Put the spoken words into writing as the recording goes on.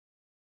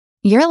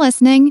You're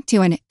listening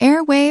to an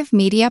Airwave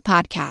Media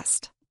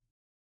Podcast.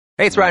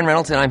 Hey, it's Ryan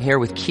Reynolds, and I'm here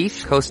with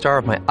Keith, co-star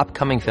of my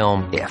upcoming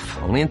film, If,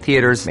 only in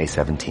theaters May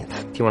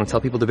 17th. Do you want to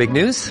tell people the big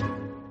news?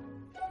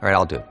 All right,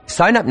 I'll do it.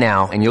 Sign up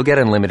now and you'll get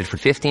unlimited for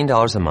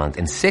 $15 a month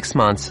and 6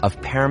 months of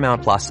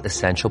Paramount Plus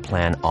Essential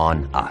Plan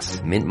on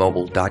us.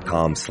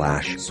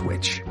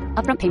 MintMobile.com/switch.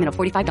 Upfront payment of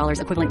 $45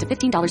 equivalent to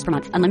 $15 per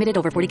month. Unlimited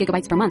over 40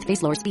 gigabytes per month.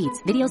 Face lower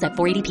speeds. Videos at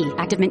 480p.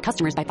 Active Mint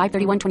customers by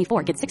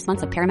 531.24 get 6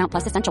 months of Paramount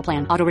Plus Essential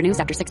Plan. Auto renews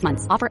after 6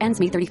 months. Offer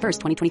ends May 31st,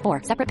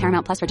 2024. Separate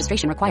Paramount Plus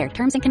registration required.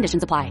 Terms and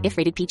conditions apply if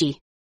rated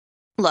PG.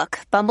 Look,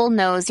 Bumble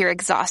knows you're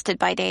exhausted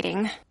by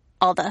dating.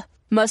 All the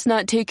must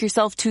not take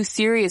yourself too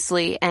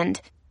seriously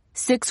and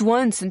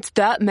 6'1" since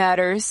that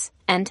matters.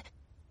 And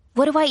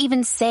what do I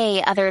even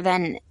say other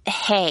than,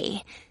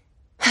 hey?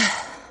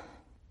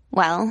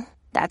 Well,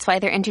 that's why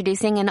they're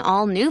introducing an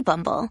all-new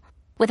Bumble.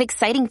 With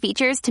exciting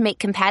features to make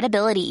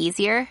compatibility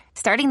easier,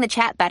 starting the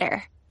chat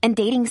better, and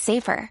dating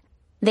safer.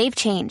 They've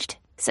changed,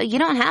 so you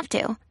don't have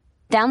to.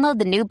 Download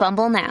the new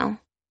Bumble now.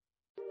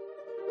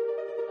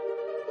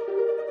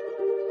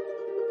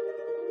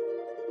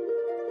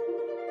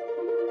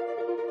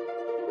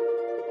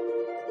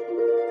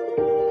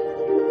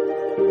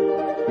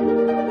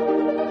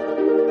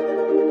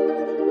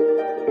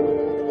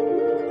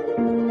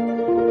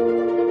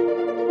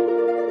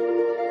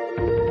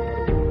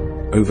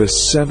 Over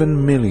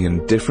 7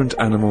 million different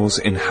animals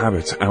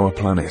inhabit our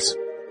planet.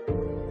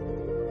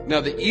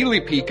 Now, the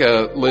Ili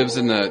pika lives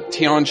in the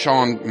Tian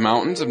Shan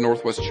Mountains of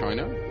northwest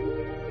China.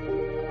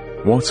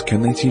 What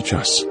can they teach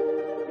us?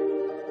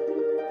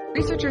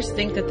 Researchers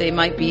think that they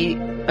might be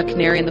a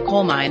canary in the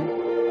coal mine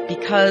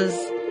because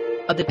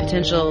of the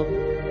potential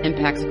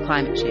impacts of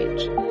climate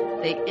change.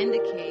 They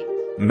indicate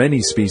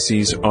Many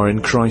species are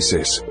in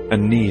crisis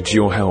and need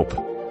your help.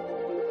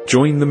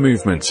 Join the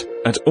movement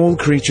at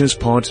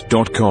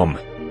allcreaturespod.com.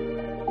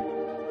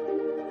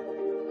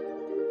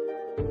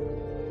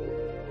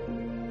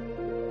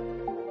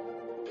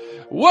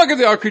 Welcome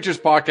to the All Creatures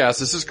Podcast.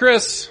 This is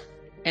Chris.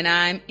 And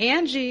I'm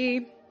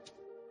Angie.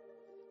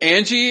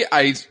 Angie,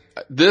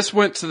 this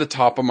went to the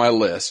top of my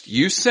list.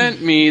 You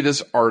sent me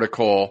this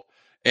article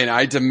and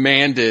I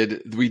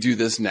demanded we do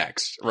this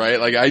next,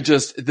 right?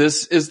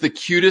 This is the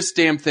cutest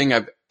damn thing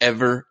I've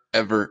ever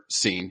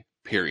seen,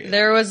 period.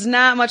 There was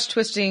not much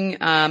twisting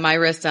my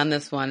wrist on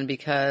this one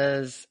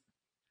because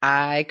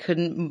I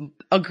couldn't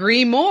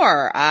agree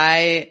more.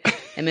 I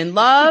am in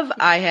love.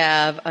 I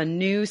have a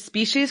new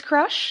species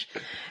crush.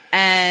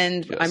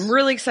 And yes. I'm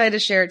really excited to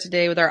share it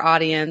today with our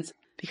audience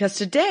because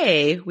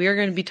today we are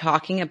going to be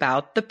talking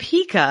about the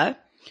pika,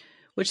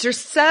 which there's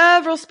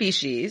several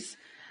species,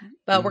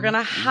 but we're going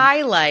to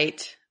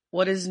highlight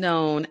what is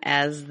known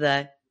as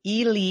the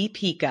Ili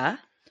pika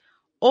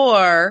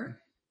or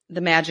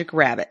the magic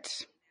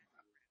rabbit.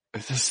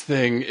 This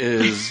thing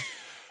is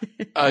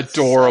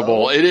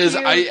adorable. So it is.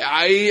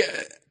 I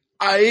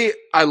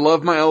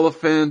love my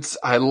elephants.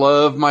 I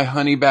love my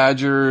honey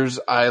badgers.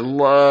 I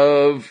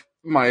love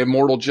my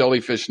immortal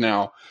jellyfish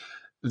now.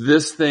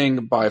 This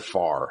thing by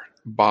far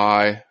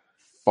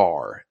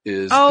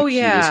is the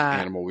cutest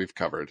animal we've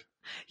covered.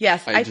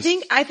 Yes, I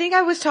think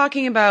I was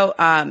talking about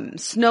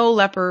snow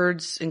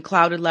leopards and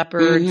clouded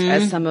leopards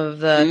as some of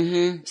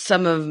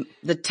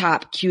the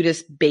top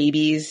cutest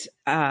babies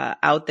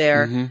out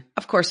there.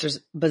 Of course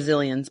there's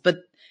bazillions, but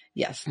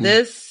yes,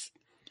 this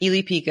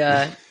Ili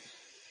pika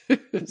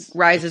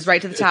rises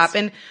right to the top.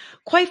 And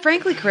quite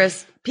frankly,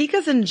 Chris,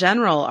 pikas in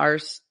general are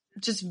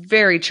just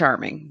very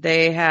charming.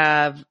 They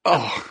have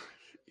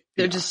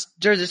they're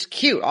just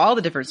cute. All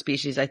the different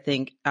species, I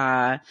think,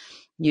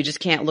 you just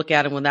can't look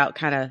at them without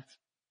kind of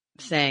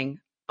saying,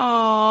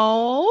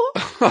 "Oh."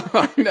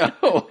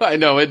 I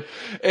know.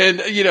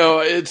 And you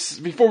know, it's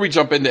before we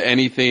jump into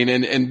anything,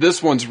 and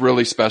this one's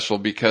really special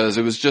because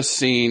it was just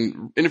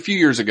seen a few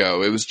years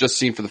ago. It was just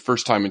seen for the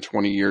first time in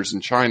 20 years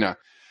in China.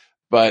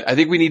 But I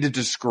think we need to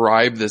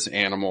describe this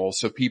animal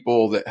so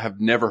people that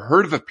have never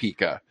heard of a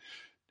pika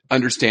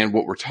understand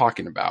what we're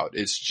talking about.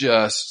 It's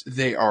just,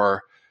 they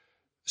are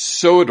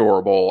so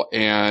adorable,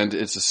 and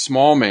it's a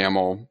small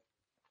mammal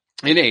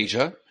in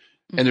Asia,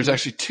 and there's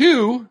actually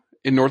two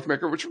in North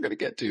America, which we're going to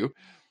get to.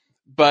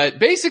 But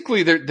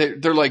basically,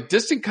 they're like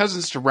distant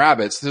cousins to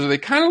rabbits. They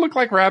kind of look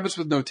like rabbits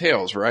with no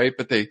tails, right?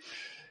 But they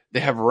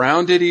have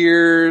rounded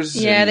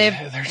ears. Yeah,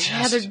 they're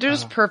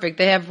just perfect.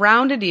 They have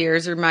rounded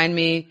ears. Remind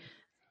me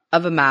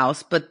of a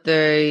mouse, but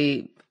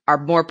they are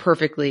more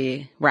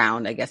perfectly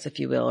round, I guess, if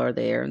you will, or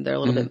they're a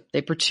little bit,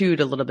 they protrude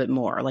a little bit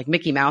more, like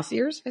Mickey Mouse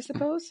ears, I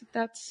suppose. If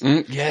that's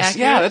yes, accurate.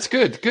 Yeah, that's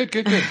good.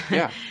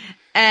 Yeah,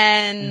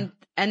 and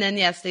then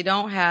yes, they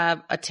don't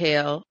have a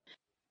tail,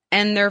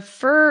 and their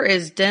fur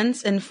is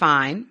dense and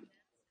fine.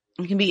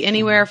 It can be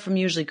anywhere from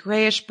usually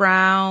grayish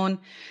brown.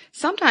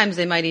 Sometimes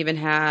they might even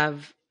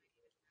have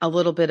a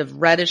little bit of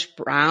reddish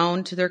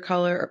brown to their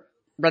color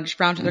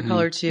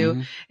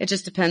too. It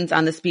just depends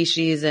on the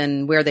species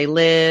and where they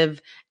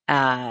live.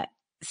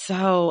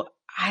 So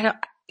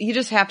you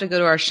just have to go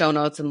to our show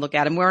notes and look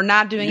at them. We're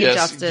not doing it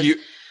justice.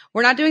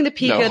 We're not doing the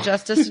pika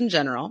justice in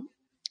general.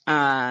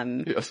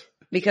 Yes.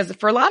 because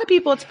for a lot of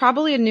people, it's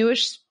probably a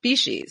newish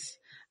species.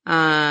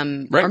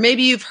 Right. Or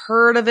maybe you've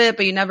heard of it,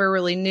 but you never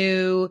really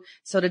knew.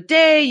 So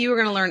today you are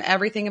going to learn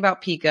everything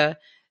about pika.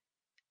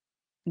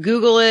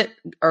 Google it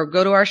or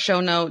go to our show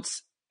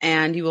notes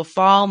and you will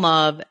fall in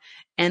love.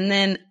 And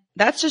then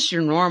that's just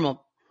your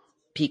normal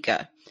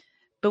pika.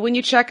 But when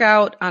you check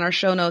out on our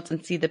show notes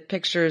and see the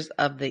pictures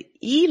of the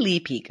Ely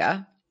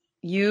pika,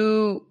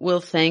 you will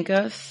thank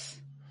us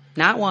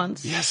not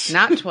once,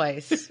 not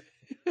twice,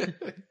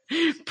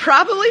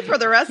 probably for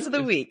the rest of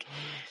the week.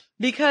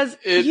 Because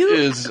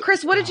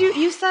Chris, what did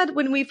you said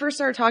when we first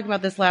started talking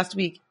about this last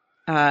week,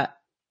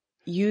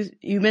 you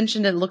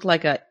mentioned it looked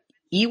like a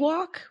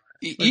Ewok?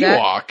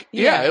 Ewok.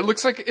 Yeah. It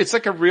looks like, it's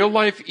like a real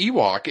life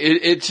Ewok.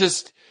 It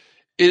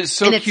is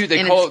so cute.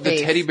 They call it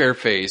the teddy bear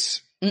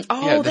face.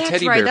 Oh,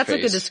 that's right. That's a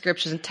good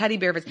description. Teddy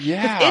bear face.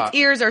 Yeah. Its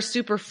ears are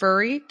super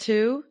furry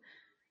too.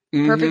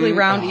 Perfectly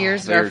round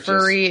ears that are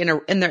furry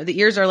and the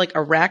ears are like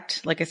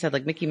erect, like I said,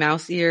 like Mickey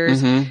Mouse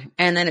ears. And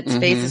then its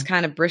face is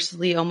kind of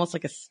bristly, almost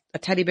like a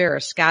teddy bear or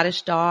a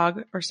Scottish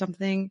dog or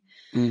something.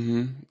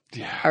 Yeah.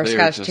 Or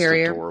Scottish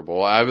Terrier.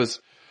 Adorable.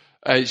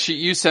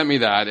 You sent me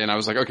that and I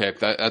was like, okay,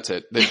 that's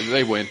it.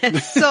 They win.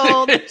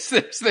 Sold. It's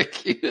the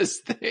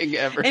cutest thing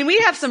ever. And we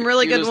have some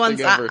really good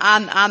ones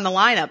on the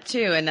lineup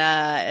too. And,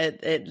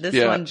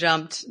 this one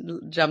jumped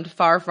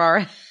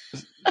far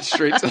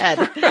straight to head.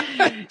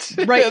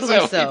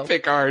 Rightfully so. We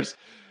pick ours.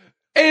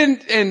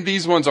 And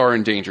these ones are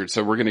endangered.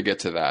 So we're going to get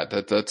to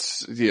that.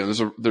 That's,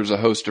 there's a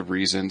host of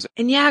reasons.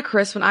 And yeah,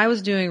 Chris, when I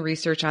was doing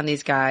research on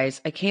these guys,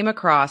 I came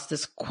across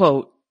this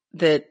quote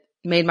that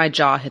made my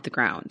jaw hit the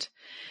ground.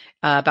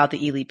 About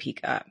the Ely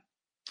pika.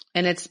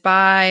 And it's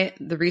by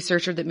the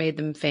researcher that made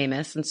them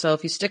famous. And so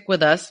if you stick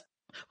with us,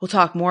 we'll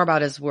talk more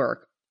about his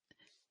work.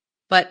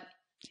 But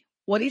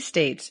what he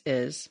states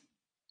is,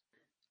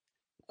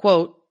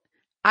 quote,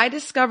 I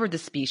discovered the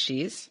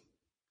species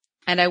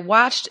and I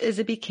watched as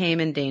it became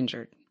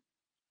endangered.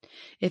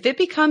 If it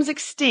becomes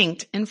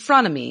extinct in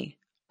front of me,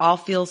 I'll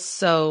feel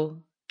so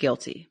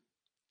guilty.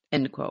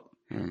 End quote.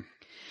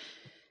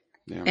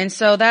 Yeah. And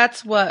so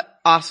that's what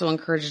also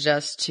encouraged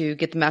us to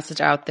get the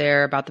message out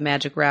there about the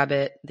magic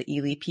rabbit, the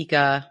Ely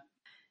pika,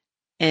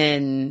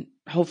 and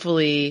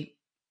hopefully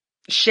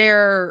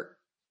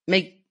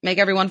make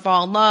everyone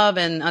fall in love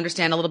and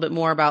understand a little bit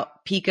more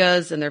about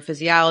pikas and their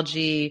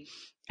physiology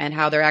and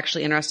how they're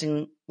actually,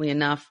 interestingly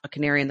enough, a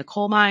canary in the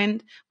coal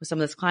mine with some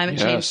of this climate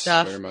change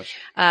stuff. Very much.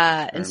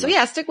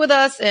 Stick with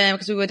us, and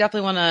because we would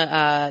definitely want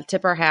to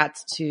tip our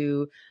hats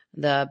to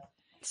the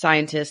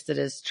scientist that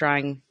is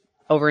trying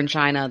over in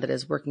China that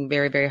is working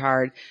very, very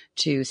hard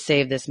to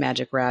save this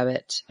magic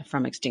rabbit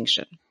from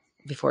extinction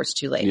before it's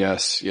too late.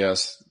 Yes.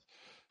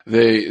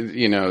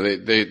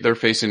 They're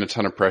facing a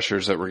ton of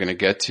pressures that we're going to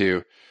get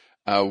to.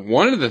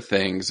 One of the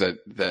things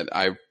that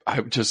I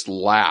just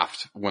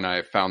laughed when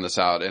I found this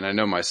out, and I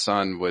know my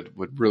son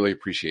would really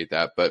appreciate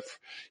that, but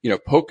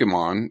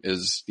Pokemon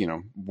is,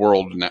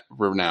 world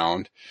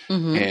renowned,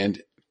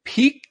 and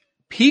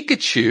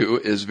Pikachu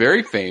is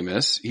very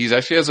famous. He's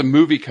actually has a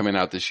movie coming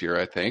out this year,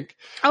 I think.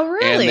 Oh,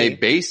 really? And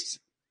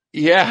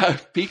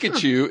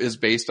Pikachu is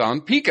based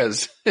on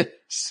pikas.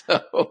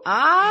 So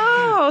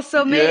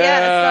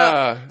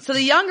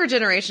the younger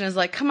generation is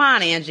like, come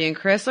on, Angie and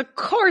Chris. Of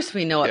course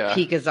we know what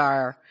pikas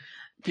are.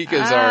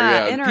 Pikas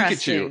are,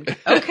 interesting.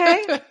 Pikachu.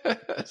 Okay.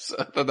 So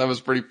I thought that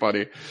was pretty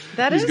funny.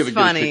 That is funny. He's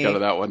going to get a kick out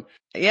of that one.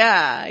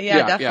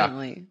 Yeah,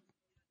 definitely. Yeah.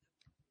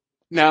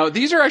 Now,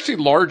 these are actually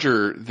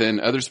larger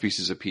than other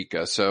species of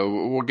pika,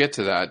 so we'll get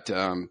to that.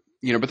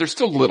 But they're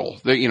still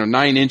little. They're,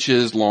 9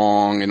 inches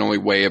long and only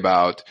weigh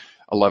about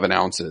 11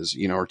 ounces,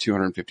 or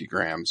 250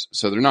 grams.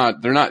 So they're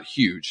not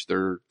huge.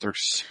 They're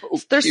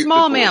They're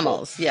small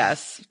mammals.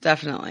 Yes,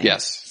 definitely.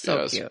 Yes.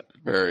 So cute.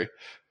 Very.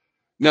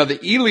 Now, the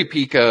Ely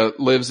pika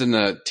lives in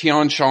the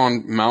Tian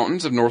Shan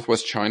Mountains of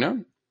northwest China,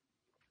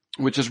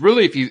 which is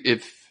really,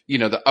 if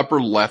the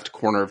upper left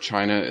corner of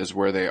China is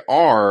where they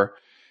are.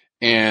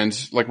 And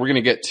like we're going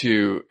to get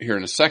to here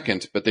in a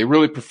second, but they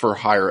really prefer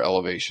higher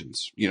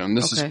elevations, and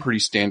this is pretty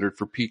standard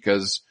for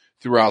pikas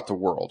throughout the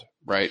world,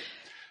 right?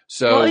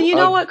 So, and you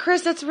know what,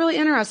 Chris, that's really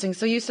interesting.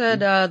 So you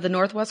said, the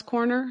northwest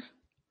corner.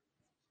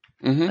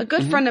 A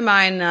good friend of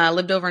mine,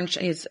 lived over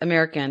he's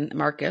American,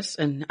 Marcus,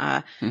 and,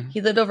 he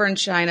lived over in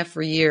China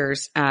for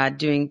years,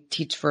 doing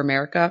Teach for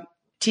America,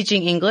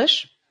 teaching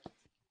English.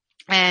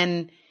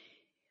 And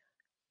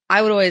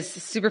I would always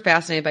super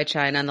fascinated by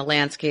China and the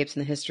landscapes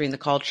and the history and the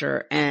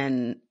culture,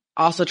 and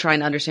also trying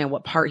to understand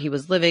what part he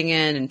was living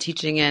in and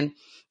teaching in.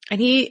 And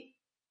he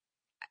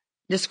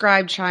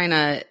described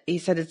China. He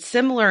said it's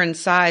similar in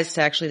size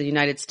to actually the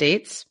United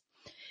States.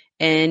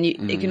 And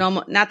it can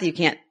almost, not that you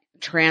can't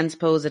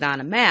transpose it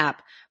on a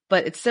map,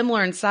 but it's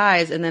similar in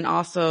size and then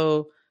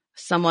also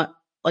somewhat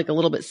like a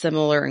little bit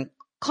similar in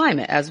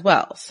climate as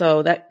well.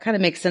 So that kind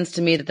of makes sense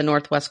to me that the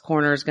northwest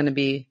corner is going to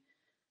be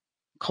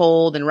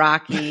cold and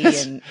rocky.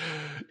 And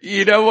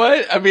you know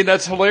what? I mean,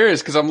 that's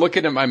hilarious because I'm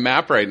looking at my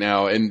map right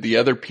now, and the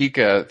other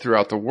pika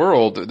throughout the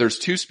world, there's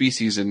 2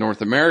 species in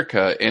North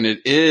America, and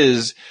it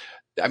is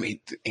I mean,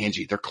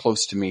 Angie, they're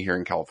close to me here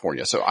in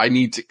California, so I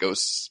need to go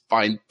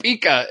find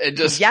Pika and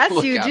just Yes,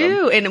 look you at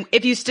do. them. And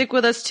if you stick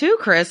with us too,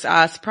 Chris,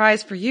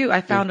 surprise for you,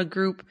 I found a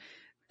group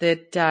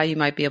that you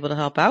might be able to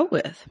help out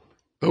with.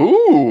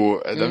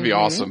 Ooh, that'd be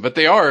awesome. But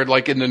they are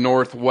like in the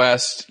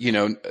Northwest,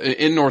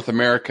 in North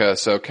America.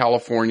 So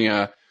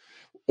California,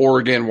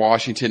 Oregon,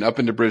 Washington, up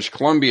into British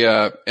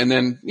Columbia. And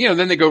then,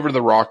 then they go over to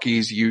the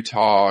Rockies,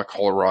 Utah,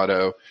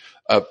 Colorado,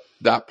 up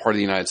that part of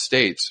the United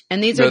States.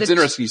 And these it's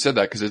interesting you said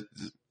that because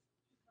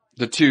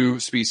the two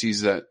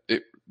species that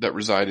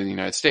reside in the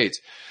United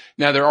States.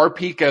 Now there are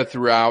Pika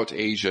throughout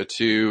Asia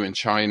too, in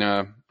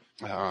China,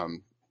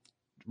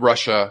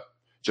 Russia,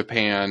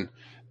 Japan,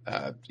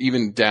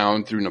 even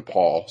down through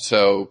Nepal.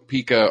 So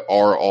Pika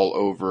are all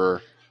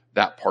over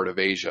that part of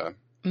Asia.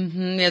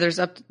 Mm-hmm. Yeah,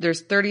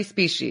 there's 30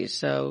 species.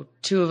 So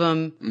 2 of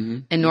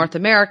them in North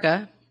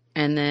America,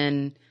 and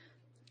then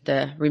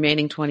the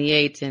remaining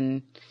 28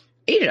 in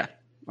Asia,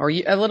 or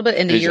a little bit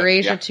into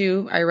Eurasia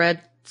too. I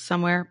read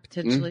somewhere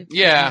potentially.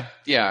 Yeah,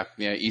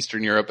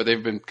 Eastern Europe, but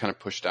they've been kind of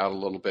pushed out a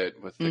little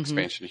bit with the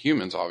expansion of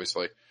humans,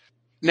 obviously.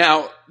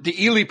 Now,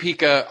 the Ely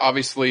Pika,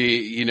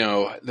 obviously,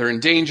 they're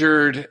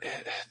endangered.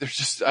 They're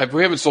just,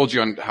 we haven't sold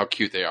you on how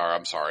cute they are.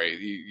 I'm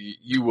sorry.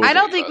 You will. I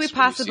don't think we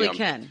possibly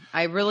can.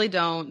 I really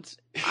don't.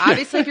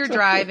 Obviously, if you're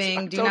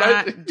driving, do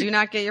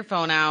not get your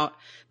phone out.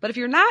 But if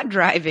you're not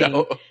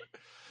driving,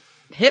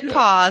 hit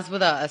pause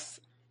with us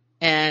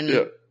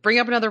and bring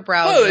up another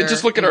browser. Well,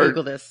 just look at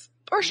Google this.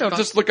 Or show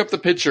just look up the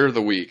picture of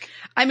the week.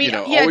 I mean,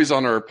 always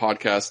on our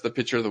podcast, the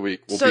picture of the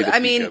week will be the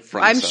Pika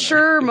front I'm and center.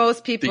 sure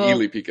most people, the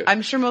Ely Pika.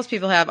 I'm sure most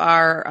people have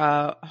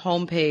our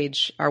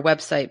homepage, our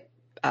website,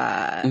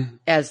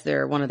 as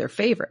one of their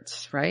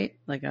favorites, right?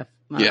 Like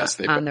yes,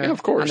 they on their,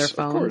 of course, on their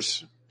phone. Of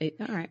course.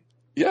 All right.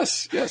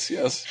 Yes.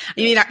 You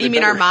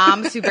mean our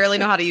moms who barely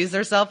know how to use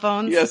their cell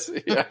phones? Yes,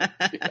 yeah,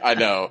 I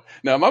know.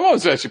 No, my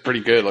mom's actually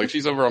pretty good. Like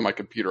she's over on my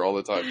computer all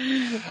the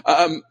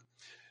time.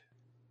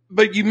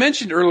 But you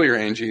mentioned earlier,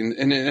 Angie,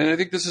 and I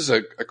think this is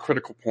a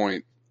critical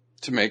point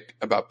to make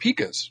about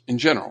Pikas in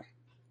general.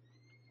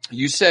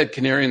 You said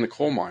canary in the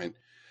coal mine,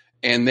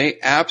 and they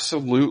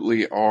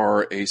absolutely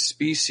are a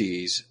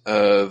species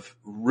of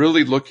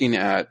really looking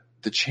at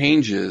the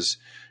changes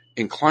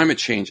in climate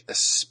change,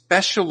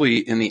 especially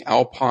in the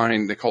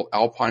alpine, they call it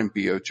alpine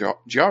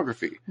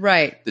biogeography.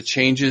 Right. The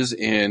changes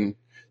in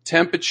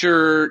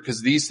temperature,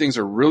 because these things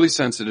are really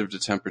sensitive to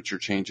temperature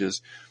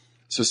changes.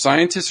 So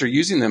scientists are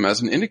using them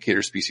as an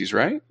indicator species,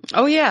 right?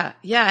 Oh, yeah.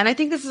 Yeah. And I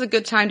think this is a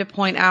good time to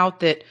point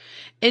out that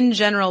in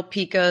general,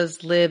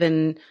 Pikas live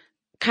in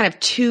kind of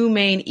 2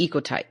 main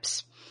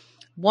ecotypes.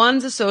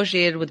 One's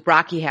associated with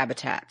rocky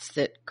habitats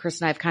that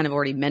Chris and I have kind of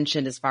already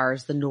mentioned as far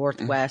as the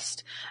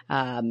Northwest,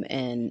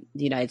 and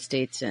the United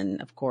States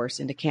and of course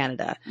into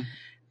Canada.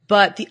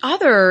 But the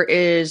other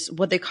is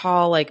what they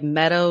call like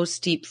meadow,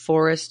 steep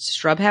forest,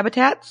 shrub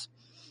habitats.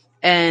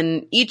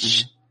 And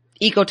each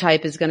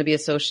ecotype is going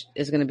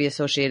to be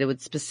associated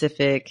with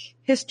specific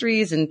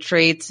histories and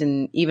traits,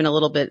 and even a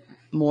little bit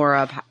more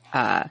of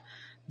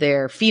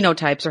their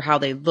phenotypes or how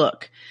they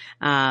look.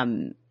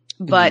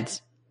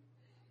 But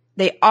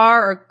they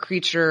are a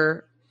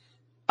creature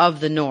of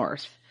the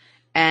North,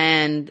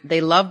 and they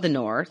love the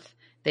North.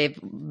 They've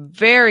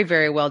very,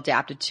 very well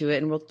adapted to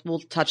it, and we'll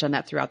touch on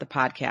that throughout the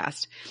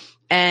podcast.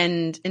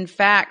 And in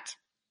fact,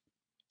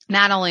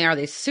 not only are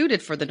they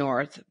suited for the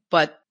North,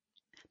 but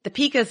the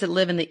Pikas that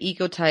live in the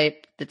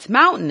ecotype that's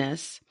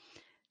mountainous,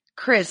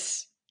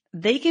 Chris,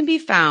 they can be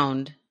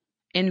found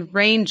in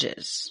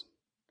ranges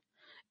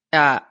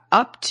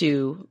up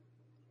to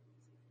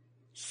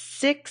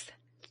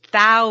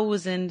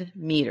 6,000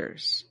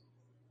 meters.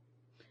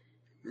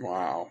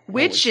 Wow.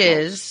 Which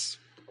is,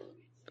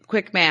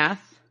 quick math,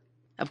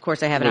 of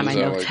course I have it on my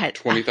notes. Like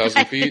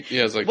 20,000 feet?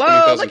 Yeah, it's like Whoa,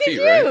 20,000 look feet,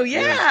 at you. right?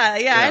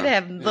 Yeah. I had to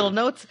have little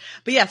notes.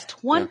 But yes,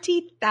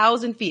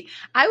 20,000 feet.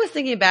 I was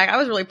thinking back, I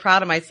was really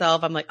proud of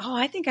myself. I'm like, oh,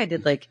 I think I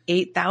did like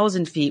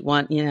 8,000 feet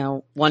one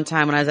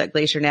time when I was at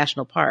Glacier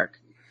National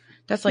Park.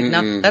 That's like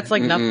nothing. That's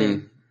like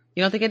nothing.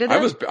 You don't think I did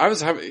that? I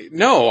was having,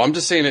 no, I'm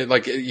just saying it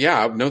like,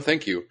 yeah, no,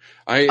 thank you.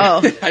 I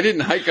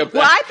didn't hike up that.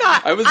 Well,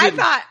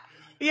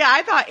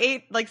 I thought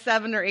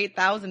 7,000 or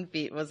 8,000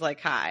 feet was like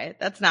high.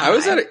 That's not high.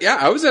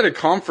 I was at a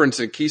conference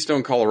in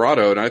Keystone,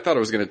 Colorado, and I thought I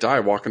was going to die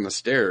walking the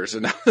stairs.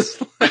 And I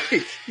was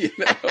like,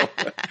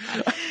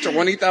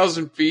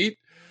 20,000 feet.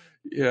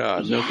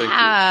 Yeah, no, thank you.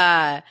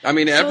 I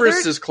mean,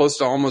 Everest is close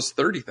to almost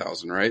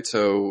 30,000, right?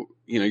 So,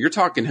 you're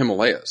talking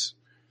Himalayas.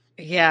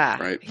 Yeah.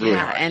 Right. Really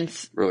high.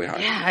 And really high.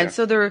 Yeah. And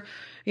so they're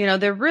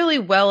really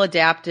well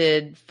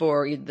adapted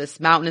for this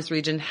mountainous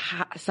region.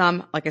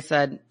 Some, like I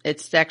said,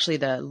 it's actually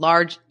the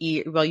large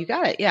ear. Well, you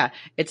got it. Yeah.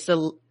 It's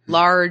the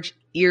large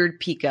eared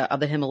Pika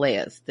of the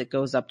Himalayas that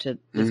goes up to,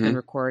 that's been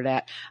recorded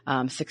at,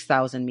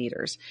 6,000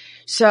 meters.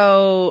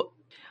 So,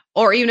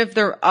 or even if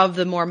they're of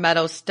the more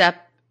meadow steppe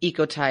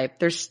ecotype,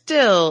 they're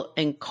still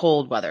in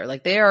cold weather.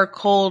 Like they are a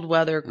cold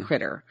weather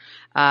critter.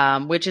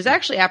 Which is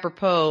actually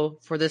apropos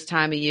for this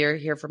time of year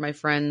here for my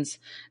friends,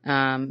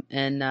 in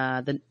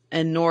the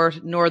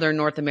northern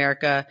North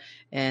America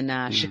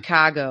and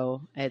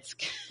Chicago. It's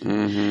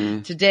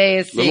today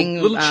is Little-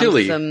 seeing little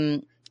chilly.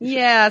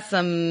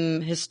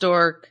 some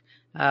historic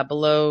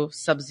below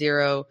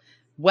sub-zero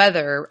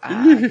weather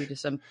due to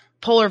some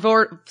polar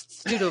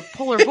vortex.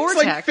 It's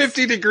like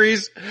 50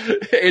 degrees.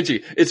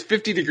 Angie, it's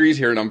 50 degrees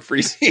here and I'm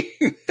freezing.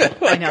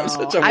 I know.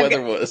 Such a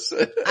weather wuss.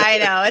 I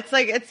know. It's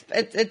like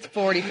it's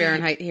 40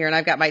 Fahrenheit here, and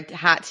I've got my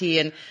hot tea,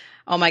 and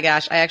oh my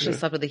gosh, I actually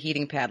slept with a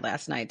heating pad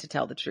last night, to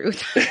tell the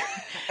truth.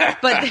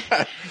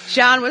 But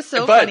John was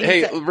so But funny.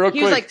 hey, real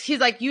quick. He's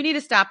like, you need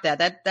to stop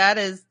that. That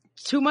is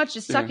too much.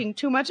 Is sucking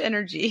too much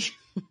energy.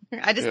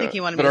 I just think he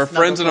wanted me But to our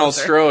snuggle friends in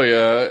closer.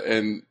 Australia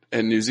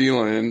and New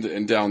Zealand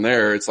and down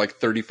there, it's like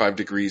 35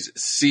 degrees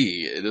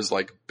C. It is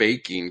like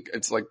baking.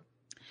 It's like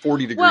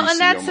 40 degrees Well, and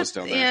C almost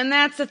down there. and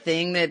that's the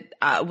thing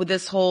that with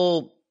this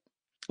whole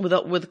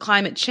with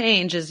climate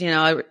change is,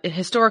 it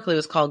historically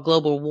was called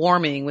global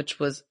warming, which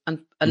was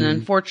an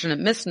unfortunate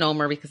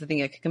misnomer because I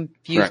think it could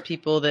confuse Right.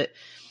 people that,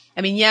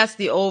 I mean, yes,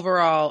 the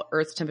overall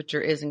Earth's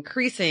temperature is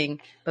increasing,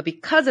 but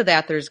because of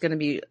that, there's going to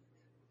be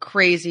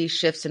crazy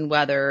shifts in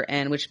weather,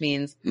 and which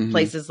means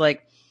places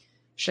like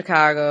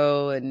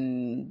Chicago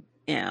and,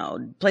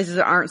 places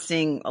that aren't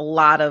seeing a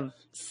lot of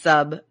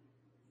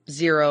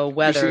sub-zero You're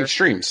weather. seeing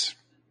extremes.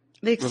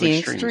 They've Really seen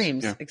extremes,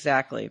 extremes. yeah.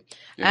 Exactly.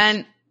 Yes.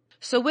 And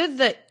so with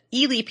the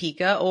Ely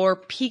pika, or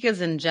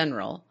pikas in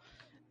general,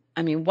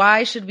 I mean,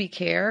 why should we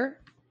care?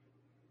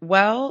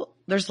 Well,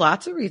 there's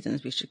lots of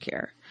reasons we should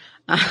care.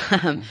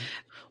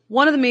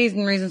 One of the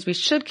main reasons we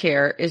should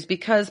care is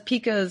because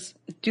pikas,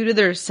 due to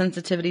their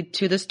sensitivity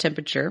to this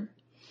temperature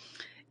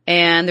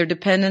and their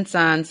dependence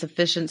on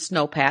sufficient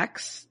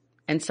snowpacks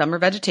and summer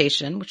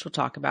vegetation, which we'll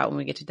talk about when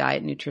we get to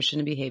diet, nutrition,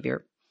 and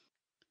behavior,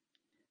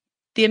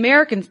 the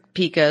American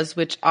pikas,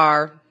 which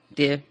are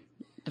the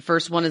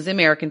first one is the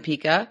American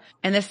pika,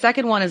 and the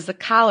second one is the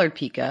collared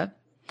pika.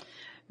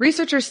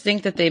 Researchers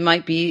think that they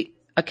might be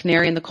a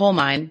canary in the coal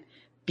mine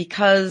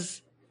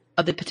because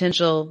of the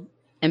potential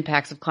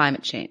impacts of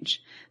climate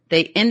change.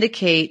 They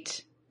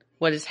indicate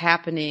what is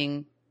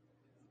happening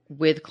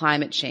with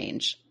climate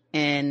change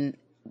and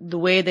the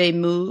way they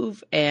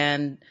move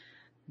and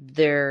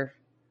their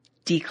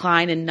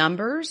decline in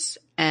numbers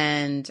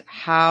and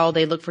how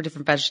they look for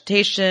different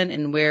vegetation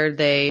and where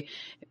they,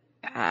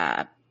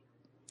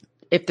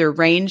 if their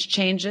range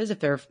changes, if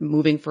they're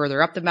moving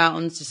further up the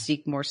mountains to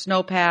seek more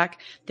snowpack,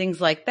 things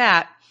like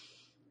that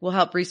will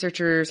help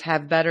researchers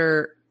have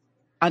better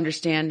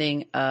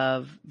understanding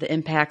of the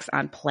impacts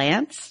on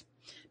plants,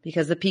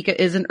 because the pika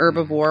is an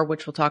herbivore,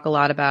 which we'll talk a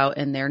lot about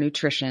in their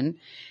nutrition.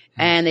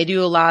 And they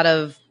do a lot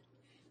of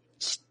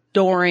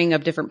storing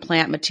of different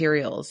plant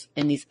materials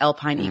in these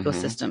alpine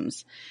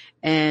ecosystems.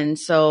 And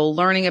so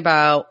learning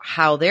about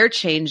how they're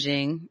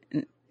changing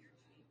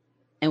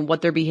and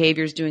what their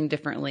behavior is doing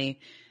differently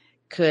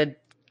could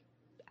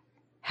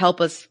help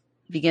us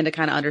begin to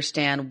kind of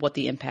understand what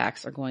the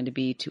impacts are going to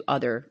be to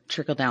other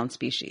trickle-down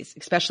species,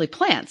 especially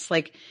plants.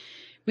 Like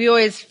we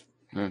always,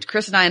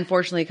 Chris and I,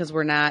 unfortunately, because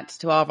we're not,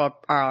 to all of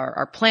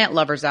our plant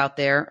lovers out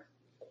there,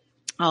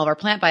 all of our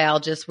plant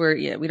biologists,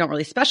 we don't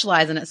really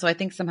specialize in it. So I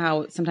think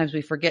sometimes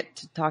we forget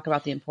to talk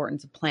about the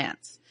importance of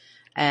plants.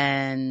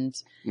 And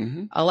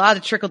a lot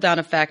of the trickle-down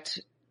effect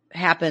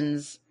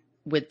happens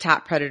with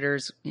top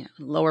predators,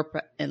 lower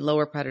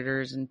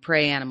predators and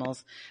prey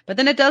animals, but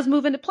then it does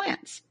move into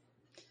plants.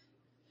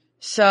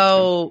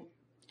 So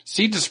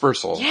Seed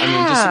dispersal. Yeah. I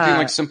mean, just something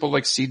like simple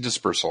like seed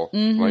dispersal.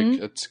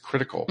 Like it's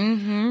critical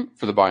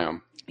for the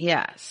biome.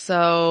 yeah.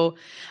 So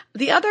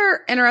the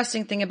other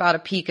interesting thing about a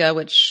pika,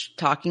 which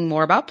talking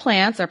more about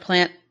plants,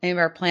 any of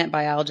our plant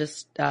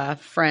biologist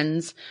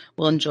friends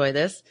will enjoy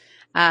this,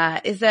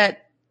 is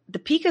that the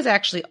pikas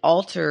actually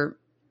alter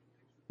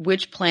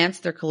which plants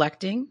they're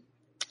collecting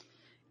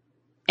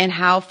and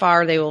how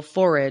far they will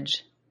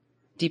forage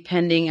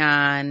depending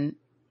on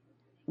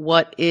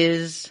what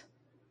is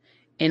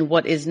and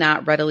what is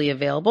not readily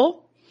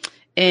available.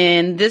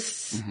 And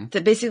this,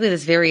 basically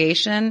this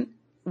variation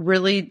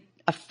really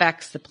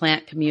affects the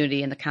plant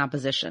community and the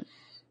composition.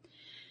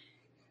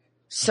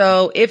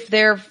 So if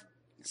they're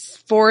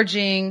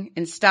foraging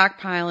and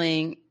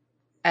stockpiling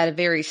at a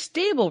very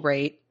stable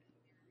rate,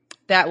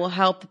 that will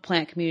help the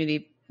plant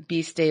community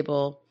be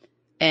stable,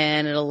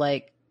 and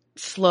it'll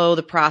slow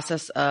the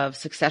process of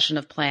succession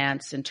of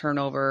plants and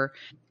turnover.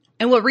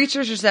 And what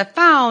researchers have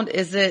found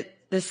is that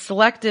the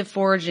selective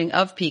foraging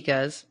of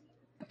pikas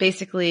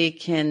basically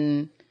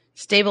can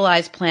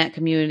stabilize plant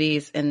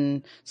communities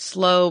and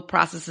slow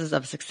processes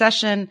of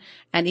succession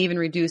and even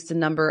reduce the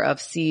number of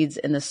seeds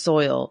in the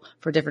soil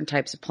for different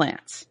types of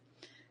plants.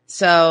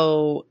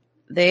 So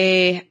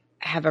they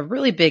have a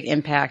really big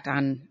impact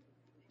on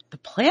the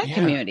plant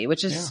community,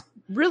 which is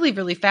really,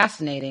 really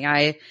fascinating.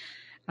 I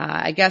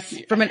guess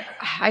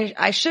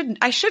I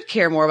should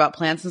care more about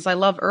plants since I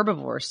love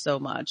herbivores so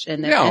much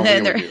and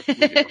their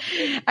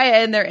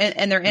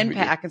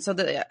impact. And so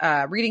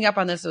the reading up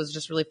on this was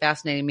just really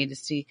fascinating me to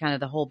see kind of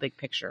the whole big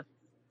picture.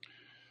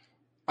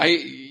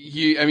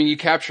 You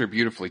capture it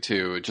beautifully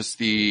too. Just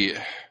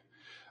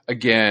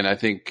again, I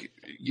think,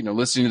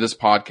 listening to this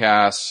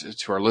podcast,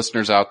 to our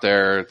listeners out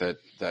there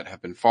that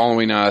have been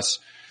following us,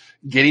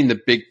 getting the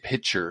big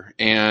picture,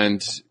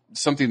 and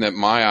something that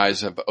my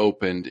eyes have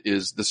opened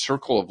is the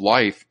circle of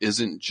life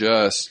isn't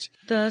just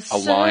a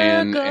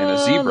lion and a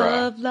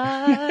zebra.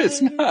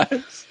 It's not.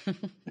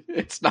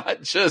 It's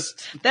not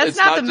just. That's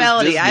not the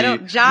melody.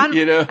 Disney, John.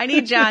 I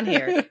need John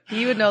here.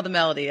 He would know the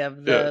melody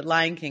of the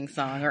Lion King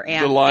song, or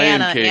Anna. The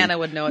Lion King. Anna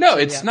would know it. No,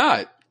 too, it's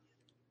not.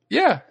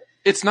 Yeah,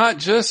 it's not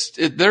just.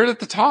 They're at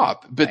the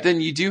top, but then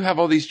you do have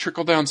all these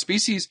trickle down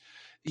species.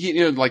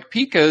 Like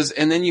pikas,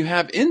 and then you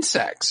have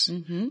insects,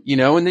 and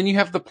then you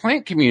have the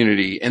plant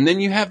community, and then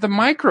you have the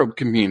microbe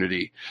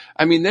community.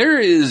 I mean, there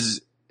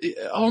is,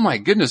 oh my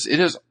goodness, it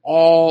is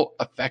all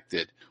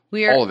affected.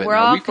 All of it. We're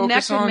now, all we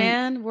focus connected, on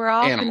man. We're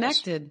all animals.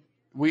 connected.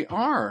 We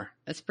are.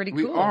 That's pretty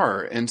We cool.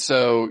 are. And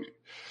so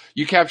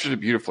you captured it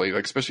beautifully,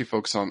 like especially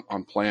focus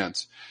on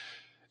plants.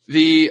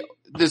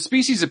 The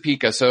species of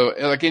pika, so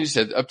like Angie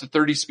said, up to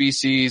 30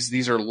 species.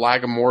 These are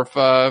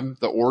Lagomorpha,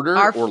 the order,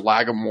 or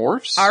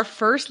Lagomorphs. Our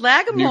first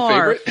Lagomorph. New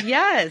favorite?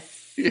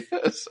 Yes.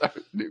 Yes, our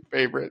new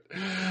favorite.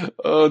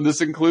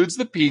 This includes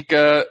the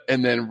pika,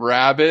 and then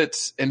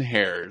rabbits and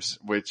hares,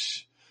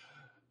 which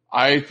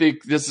I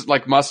think this is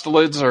like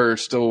mustelids are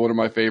still one of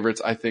my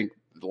favorites. I think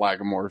the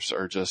Lagomorphs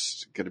are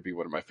just going to be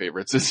one of my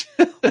favorites.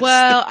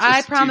 Well,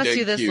 I promise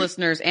you this, cute.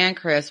 Listeners and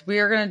Chris, we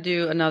are going to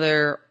do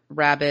another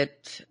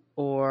rabbit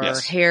or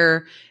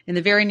hare in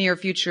the very near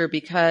future,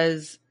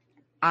 because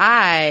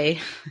I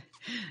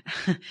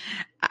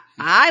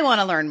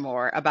want to learn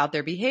more about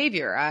their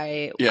behavior.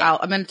 I'm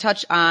going to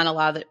touch on a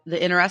lot of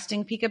the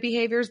interesting pika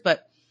behaviors,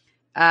 but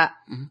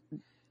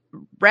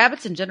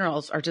rabbits in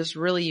general are just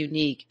really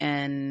unique,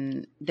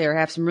 and they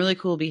have some really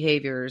cool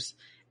behaviors.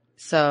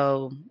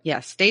 So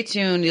stay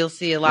tuned. You'll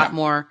see a lot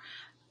more.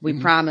 We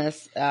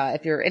promise.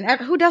 If you're, and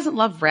who doesn't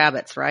love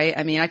rabbits, right?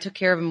 I mean, I took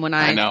care of them when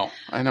I know.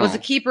 Was a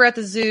keeper at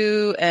the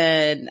zoo,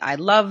 and I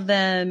love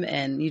them.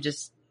 And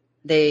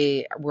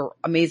they were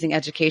amazing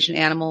education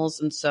animals.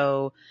 And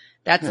so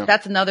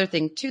that's another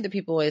thing too that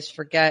people always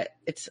forget.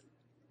 It's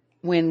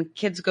when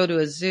kids go to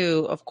a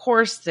zoo, of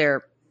course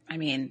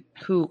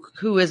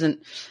who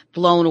isn't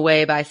blown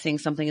away by seeing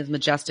something as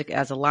majestic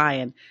as a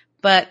lion,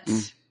 but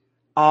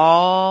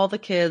all the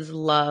kids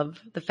love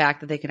the fact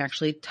that they can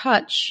actually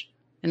touch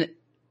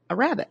a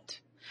rabbit.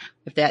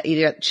 If that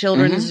either at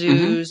children's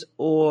zoos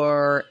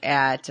or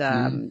at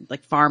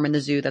like farm in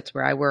the zoo, that's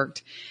where I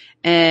worked,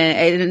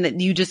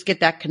 and you just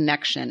get that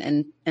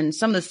connection. And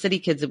some of the city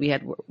kids that we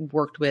had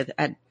worked with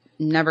had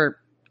never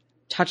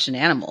touched an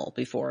animal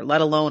before,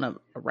 let alone a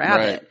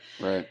rabbit,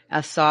 right.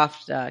 A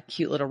soft,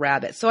 cute little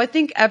rabbit. So I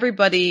think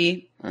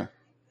everybody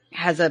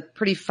has a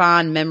pretty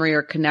fond memory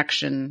or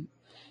connection,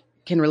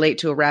 can relate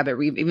to a rabbit,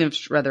 even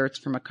if whether it's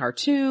from a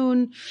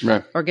cartoon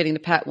or getting to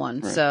pet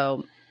one. Right.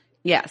 So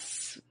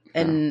yes.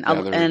 And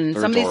and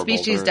some of these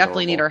species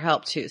definitely need our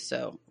help too.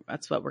 So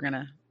that's what we're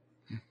gonna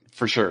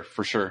for sure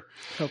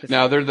focus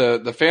now on. They're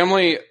the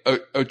family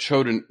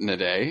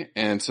Ochotonidae,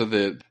 and so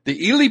the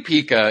Ely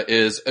pika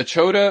is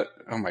Ochota.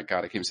 Oh my god,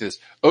 I can't even say this.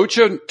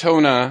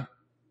 Ochotona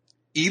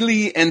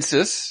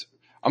elyensis.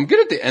 I'm good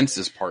at the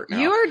ensis part now.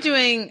 You are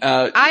doing.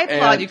 I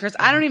applaud you, Chris.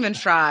 I don't even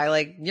try.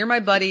 Like, you're my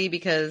buddy,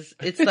 because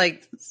it's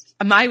like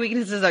my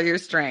weaknesses are your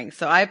strengths.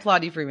 So I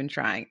applaud you for even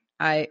trying.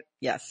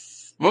 Yes.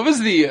 What was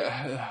the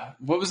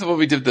one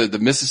we did, the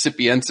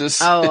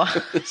Mississippiensis? Oh,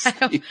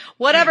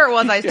 whatever it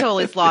was, I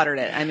totally slaughtered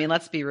it. I mean,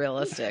 let's be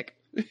realistic.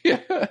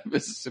 Yeah,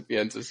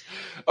 Mississippiensis.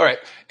 All right.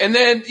 And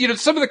then,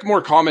 some of the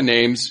more common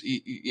names,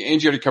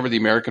 Angie already covered the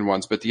American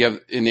ones, but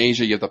in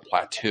Asia, you have the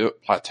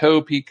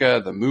plateau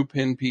pika, the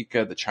Mupin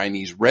pika, the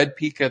Chinese red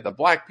pika, the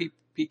black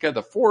pika,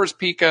 the forest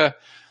pika.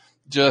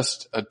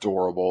 Just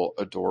adorable.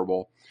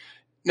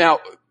 Now,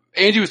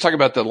 Angie was talking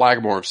about the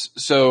Lagomorphs.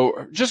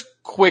 So just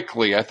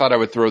quickly, I thought I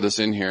would throw this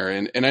in here,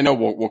 and I know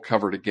we'll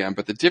cover it again,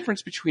 but the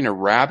difference between a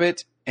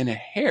rabbit and a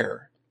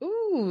hare.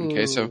 Ooh.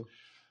 Okay. So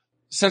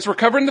since we're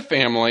covering the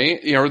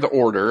family, or the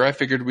order, I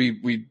figured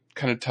we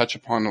kind of touch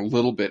upon a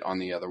little bit on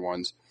the other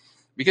ones,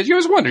 because you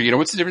always wonder,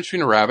 what's the difference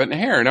between a rabbit and a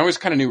hare? And I always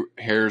kind of knew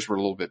hares were a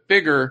little bit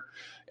bigger,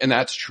 and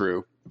that's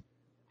true.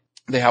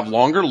 They have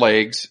longer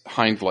legs,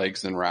 hind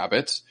legs, than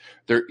rabbits.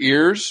 Their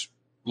ears,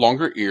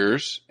 longer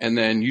ears, and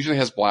then usually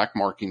has black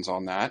markings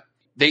on that.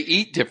 They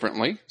eat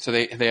differently, so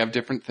they have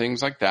different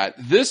things like that.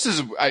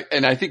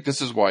 I think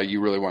this is why you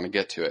really want to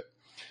get to it.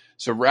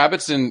 So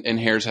rabbits and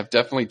hares have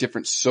definitely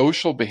different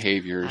social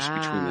behaviors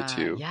between the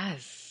two.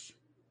 Yes.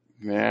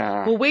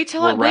 Yeah. Well, wait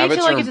till I get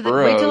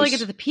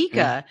to the pika.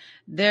 Yeah.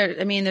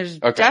 There's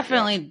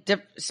definitely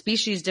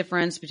species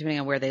difference depending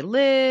on where they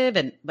live,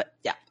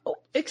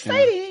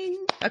 exciting. Yeah.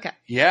 Okay.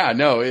 Yeah,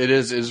 no, it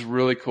is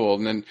really cool.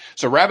 And then,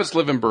 so rabbits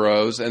live in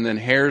burrows, and then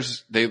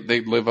hares, they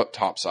live up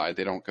topside.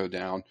 They don't go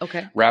down.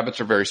 Okay.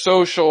 Rabbits are very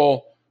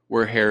social,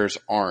 where hares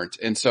aren't.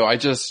 And so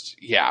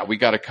we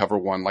got to cover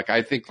one. Like,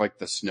 I think like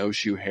the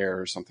snowshoe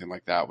hare or something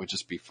like that would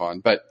just be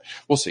fun, but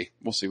we'll see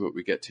what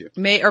we get to.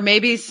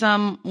 Maybe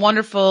some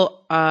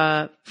wonderful,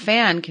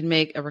 fan can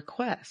make a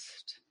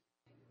request.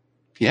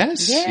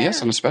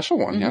 Yes, on a special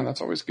one. Yeah, that's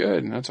always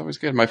good.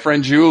 My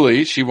friend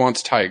Julie, she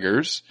wants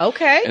tigers.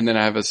 Okay. And then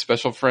I have a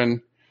special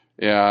friend,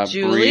 Julie,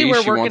 Bree,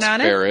 we're she working wants on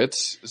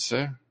ferrets.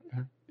 So,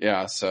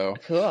 so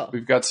cool.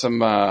 we've got some,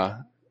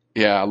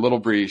 little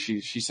Bree,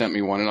 she sent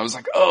me one and I was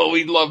like, oh,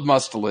 we love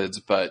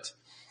mustelids, but,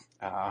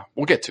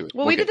 we'll get to it.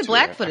 Well, we did the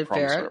black-footed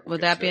ferret.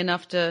 Would that be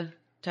enough to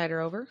tide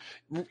her over?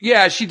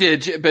 Yeah, she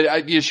did,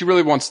 but she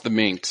really wants the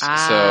minks. So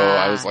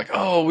I was like,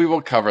 oh, we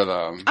will cover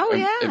them. Oh,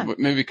 and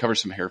maybe cover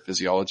some hair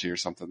physiology or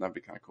something. That'd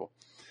be kind of cool.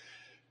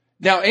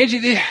 Now,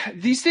 Angie,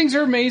 these things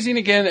are amazing.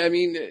 Again, I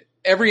mean,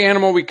 every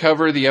animal we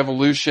cover, the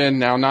evolution,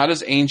 now not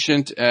as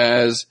ancient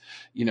as,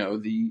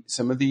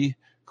 some of the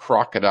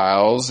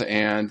crocodiles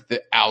and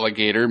the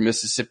alligator,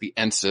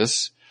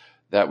 Mississippiensis,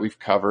 that we've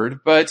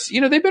covered. But,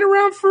 they've been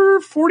around for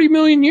 40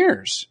 million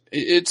years.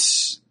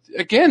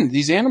 Again,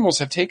 these animals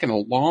have taken a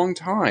long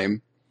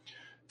time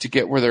to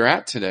get where they're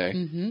at today.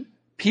 Mm-hmm.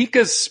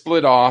 Pikas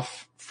split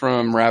off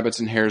from rabbits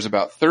and hares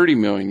about 30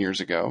 million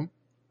years ago.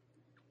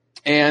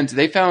 And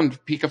they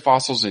found pika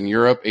fossils in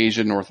Europe,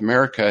 Asia, North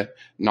America,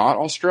 not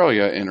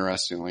Australia,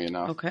 interestingly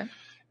enough. Okay.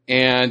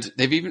 And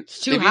they've even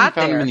found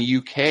them in the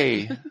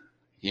UK.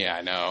 Yeah,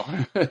 I know.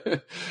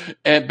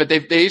 But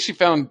they actually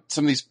found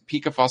some of these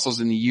pika fossils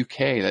in the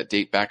UK that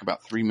date back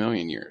about 3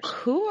 million years.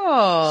 Cool.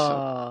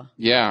 So,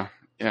 yeah.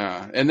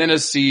 Yeah. And then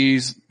as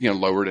seas,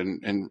 lowered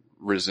and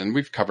risen,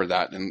 we've covered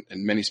that in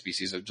many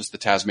species of just the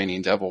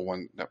Tasmanian devil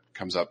one that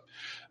comes up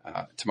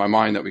to my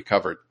mind that we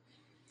covered.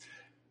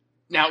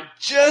 Now,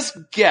 just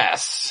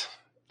guess.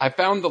 I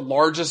found the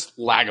largest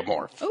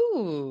lagomorph.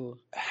 Ooh.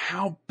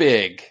 How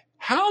big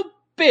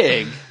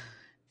do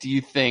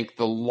you think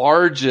the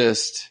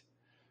largest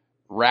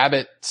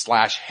rabbit /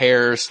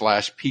 hare /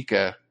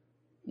 pika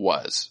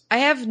was? I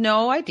have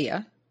no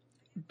idea.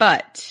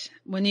 But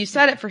when you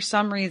said it, for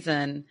some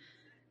reason,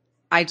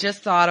 I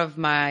just thought of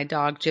my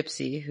dog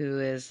Gypsy, who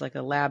is like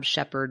a lab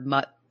shepherd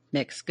mutt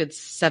mix, good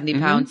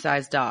 70-pound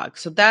sized dog.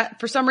 So that,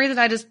 for some reason,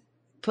 I just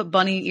put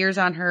bunny ears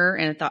on her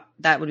and I thought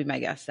that would be my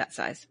guess, that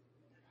size.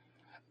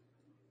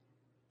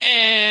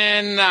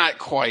 And not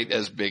quite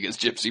as big as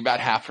Gypsy, about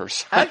half her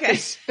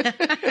size.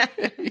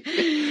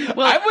 Okay.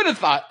 Well,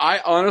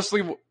 I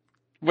honestly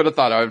would have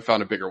thought I would have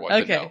found a bigger one.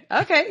 Okay. No.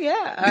 Okay.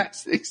 Yeah.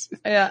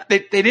 Yeah. They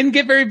didn't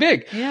get very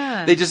big.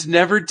 Yeah. They just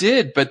never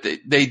did. But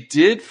they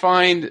did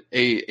find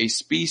a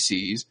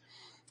species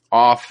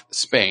off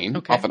Spain,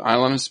 off an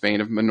island of Spain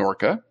of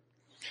Menorca.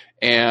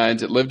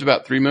 And it lived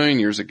about 3 million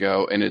years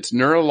ago. And it's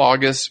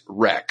Neurologus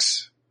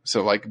rex.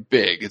 So like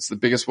big. It's the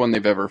biggest one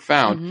they've ever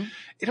found. Mm-hmm.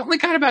 It only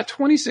got about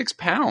 26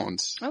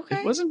 pounds. Okay.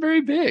 It wasn't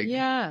very big.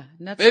 Yeah.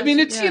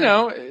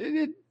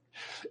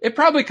 It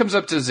probably comes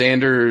up to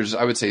Xander's,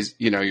 I would say,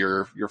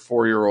 your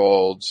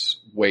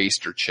 4-year-old's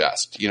waist or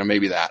chest,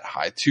 maybe that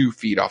high, 2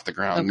 feet off the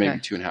ground, maybe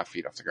 2.5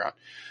 feet off the ground.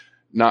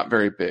 Not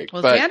very big.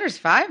 Well, but Xander's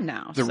 5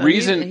 now. The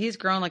reason he's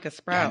grown like a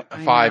sprout.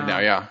 Yeah, 5 now,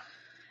 yeah.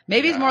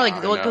 Maybe he's more like,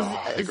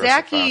 because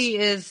Zachy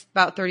is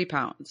about 30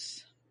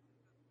 pounds.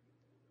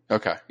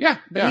 Okay. Yeah.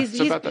 But he's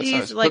about that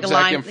he's size. like he's a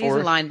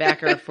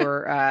linebacker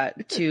for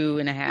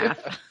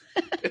 2.5.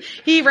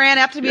 He ran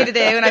up to me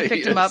today when I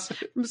picked him up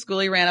from school.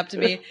 He ran up to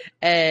me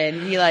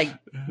and he like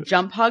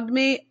jump hugged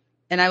me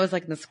and I was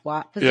like in the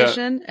squat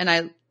position and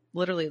I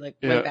literally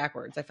went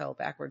backwards. I fell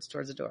backwards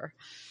towards the door.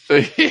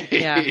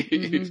 Yeah.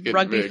 Mm-hmm.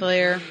 Rugby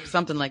player,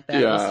 something like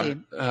that. Yeah. We'll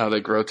see. Oh, they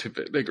grow too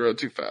big. They grow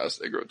too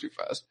fast.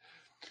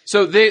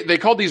 So they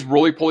called these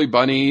roly-poly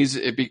bunnies.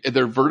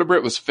 Their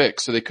vertebrate was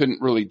fixed, so they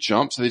couldn't really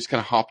jump. So they just kind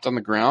of hopped on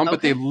the ground. Okay.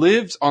 But they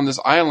lived on this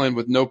island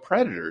with no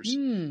predators.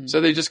 So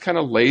they just kind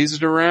of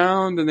lazed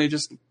around and they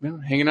just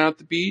hanging out at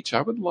the beach.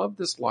 I would love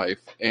this life.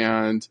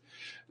 And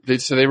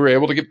they were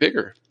able to get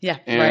bigger. Yeah,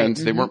 and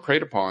they weren't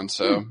preyed upon.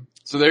 So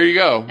there you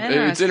go.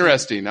 It's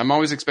interesting. I'm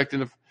always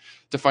expecting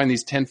to find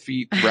these 10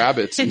 feet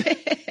rabbits.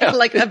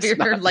 Like of your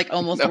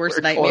almost worst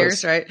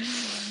nightmares, right?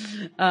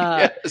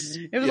 Yes,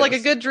 it was like a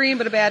good dream,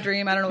 but a bad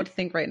dream. I don't know what to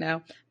think right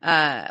now.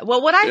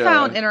 Well, what I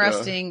found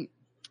interesting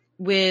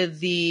with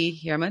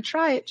here, I'm going to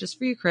try it just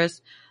for you, Chris.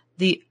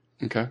 The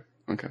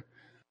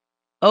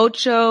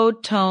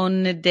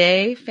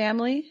Ochotonidae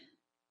family.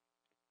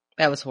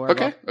 That was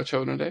horrible. Okay.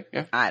 Ochotonidae.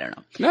 Yeah. I don't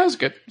know. No, it was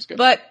good.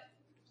 But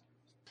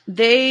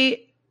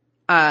the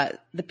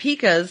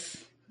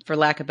pikas, for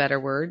lack of a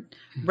better word,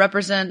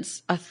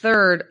 represents a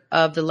third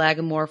of the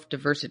lagomorph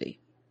diversity.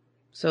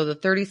 So the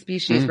 30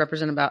 species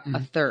represent about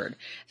a third.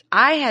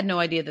 I had no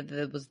idea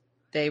that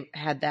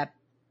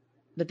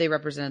they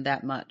represented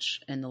that much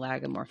in the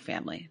lagomorph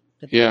family.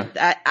 I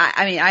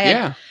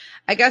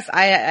guess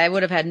I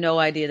would have had no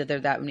idea that there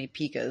are that many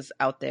pikas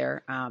out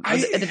there.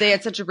 That they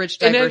had such a rich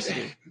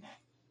diversity.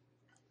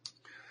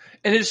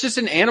 And it's just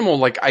an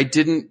animal.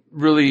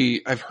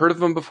 I've heard of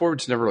them before,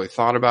 just never really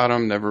thought about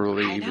them. Never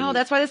really. I know.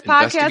 That's why this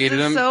podcast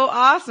is so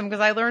awesome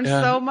because I learned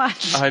so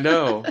much. I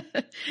know.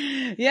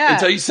 Yeah.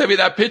 Until you sent me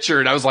that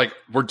picture and I was like,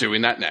 we're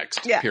doing that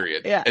next. Yeah.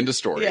 Period. Yeah. End of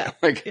story. Yeah.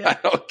 I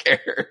don't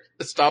care.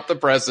 Stop the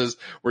presses.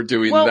 We're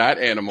doing that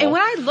animal. And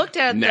when I looked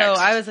at it next. though,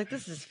 I was like,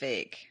 this is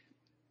fake.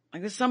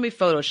 Like, somebody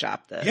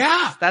photoshopped this.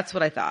 Yeah. That's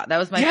what I thought. That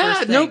was my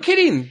first thing. No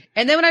kidding.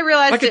 And then when I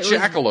realized Like a it was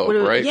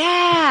jackalope, right?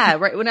 Yeah,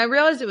 right. When I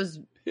realized it was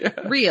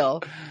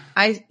real,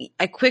 I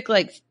quick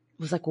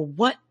was like,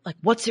 well,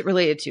 what's it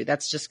related to?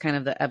 That's just kind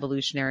of the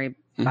evolutionary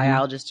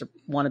biologist or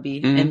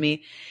wannabe in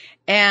me.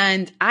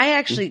 And I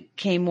actually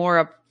came more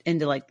up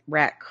into like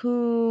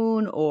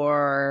raccoon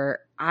or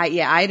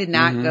I did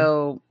not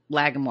go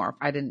lagomorph.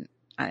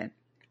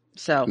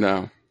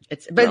 No.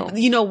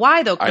 You know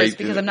why though, Chris?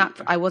 Because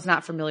I was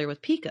not familiar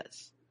with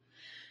pikas.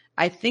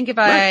 I think if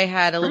I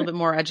had a little bit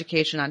more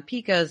education on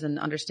pikas and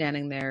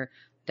understanding their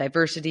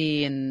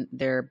diversity and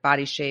their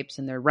body shapes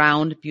and their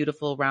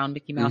beautiful round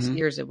Mickey Mouse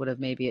ears, it would have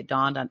maybe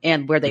dawned on,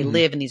 and where they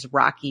live in these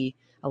rocky,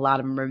 a lot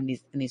of them are in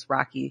these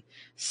rocky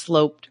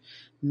sloped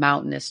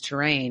mountainous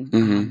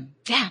terrain.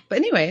 But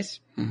anyways.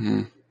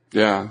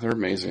 Yeah, they're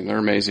amazing. They're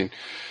amazing.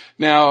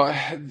 Now,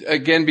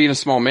 again, being a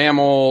small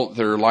mammal,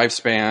 their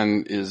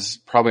lifespan is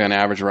probably on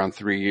average around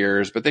 3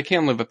 years, but they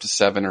can live up to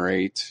 7 or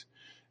 8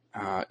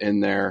 in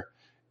there.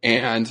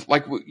 And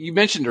like you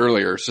mentioned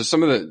earlier, so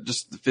some of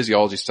the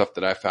physiology stuff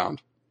that I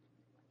found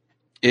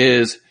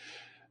is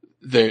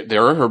they're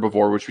a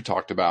herbivore, which we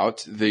talked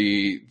about.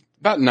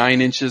 About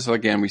 9 inches,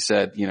 again, we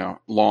said,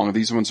 long.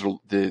 These ones are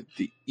the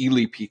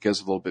Ely pika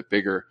is a little bit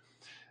bigger.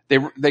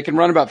 They can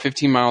run about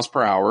 15 miles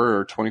per hour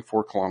or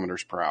 24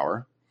 kilometers per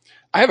hour.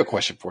 I have a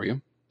question for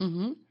you.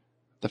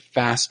 The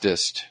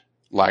fastest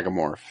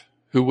lagomorph,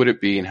 who would it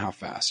be and how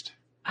fast?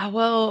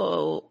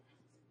 Well,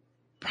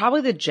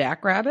 probably the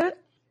jackrabbit.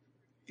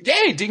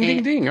 Yay! Ding,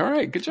 ding, ding. All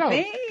right. Good job.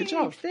 Thanks, Good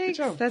job. Thanks.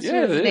 Good job. That's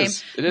yeah, his name. It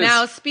is.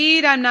 Now,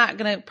 speed, I'm not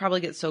going to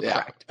probably get so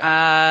correct. That's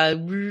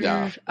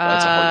a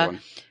hard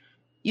one.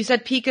 You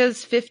said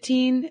pikas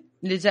 15.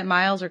 Is that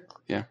miles or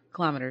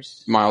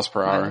kilometers? Miles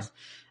per hour.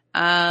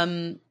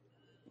 Jackrabbit.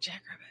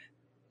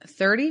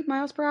 30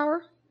 miles per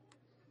hour?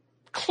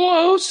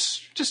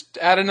 Close. Just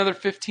add another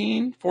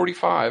 15,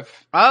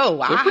 45. Oh,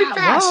 wow. They're pretty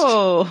fast.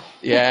 Whoa.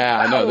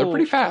 Yeah, I know. They're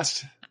pretty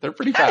fast.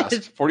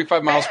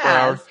 45 miles per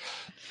hour,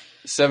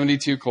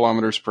 72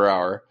 kilometers per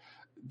hour.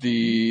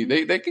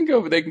 They can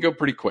go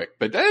pretty quick,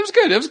 but that was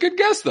good. It was a good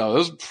guess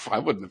though. I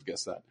wouldn't have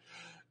guessed that.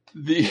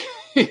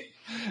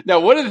 Now,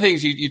 one of the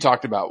things you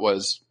talked about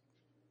was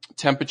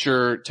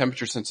temperature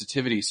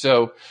sensitivity.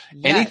 So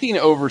anything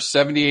over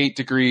 78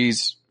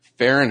 degrees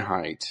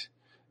Fahrenheit,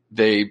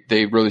 they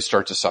really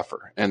start to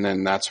suffer. And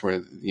then that's where,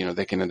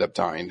 they can end up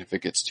dying if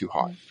it gets too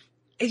hot.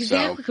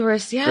 Exactly,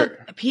 Chris. Yeah.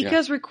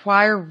 Pikas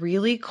require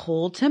really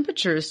cold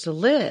temperatures to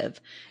live.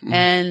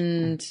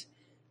 And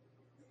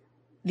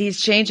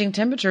these changing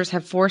temperatures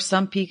have forced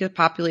some pika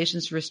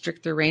populations to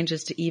restrict their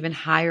ranges to even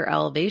higher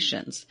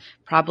elevations,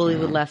 probably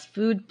with less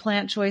food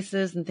plant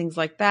choices and things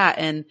like that.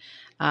 And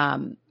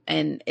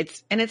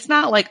it's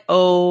not like,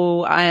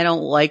 oh, I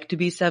don't like to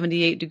be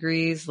 78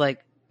 degrees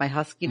like my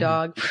husky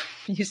dog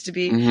used to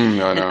be.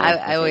 No,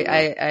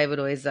 I would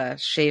always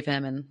shave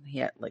him and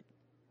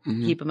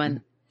keep him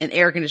in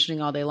air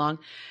conditioning all day long.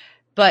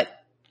 But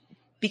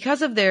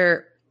because of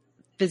their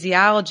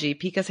physiology,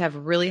 pikas have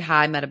really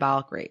high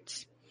metabolic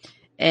rates.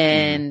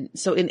 And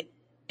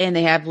and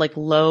they have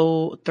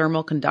low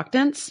thermal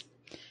conductance.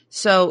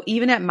 So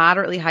even at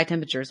moderately high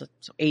temperatures,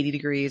 so 80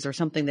 degrees or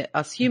something that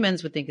us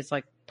humans would think is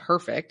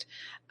perfect,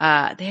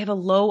 they have a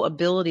low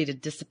ability to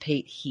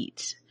dissipate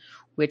heat,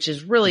 which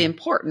is really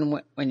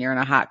important when you're in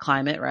a hot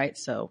climate, right?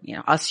 So,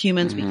 us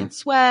humans, we can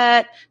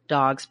sweat,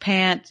 dogs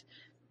pant.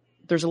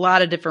 There's a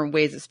lot of different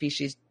ways that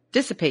species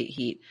dissipate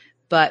heat,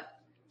 but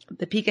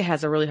the pika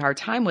has a really hard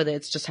time with it.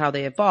 It's just how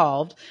they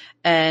evolved.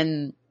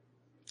 And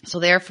so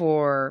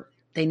therefore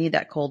they need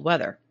that cold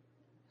weather.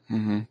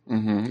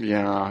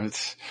 Yeah.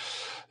 It's,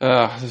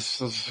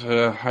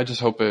 I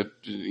just hope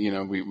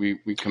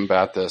we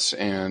combat this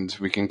and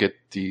we can get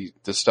the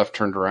stuff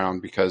turned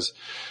around, because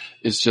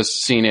it's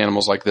just seeing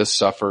animals like this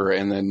suffer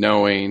and then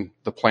knowing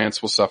the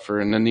plants will suffer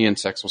and then the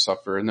insects will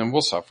suffer and then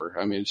we'll suffer.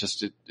 I mean,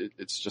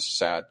 it's just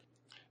sad.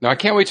 Now, I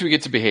can't wait till we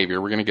get to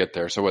behavior. We're going to get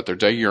there. So they're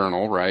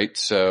diurnal, right?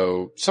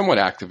 So somewhat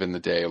active in the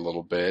day a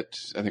little bit.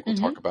 I think we'll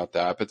talk about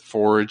that. But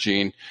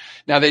foraging.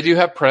 Now, they do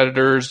have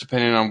predators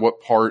depending on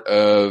what part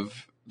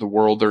of the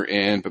world they're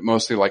in, but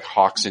mostly like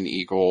hawks and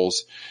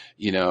eagles,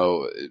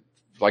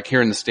 like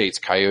here in the States,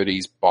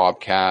 coyotes,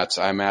 bobcats,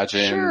 I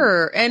imagine.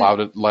 Sure. And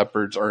clouded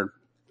leopards or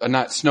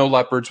not snow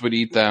leopards would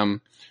eat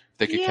them.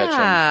 They could catch them.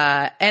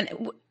 Yeah.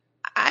 And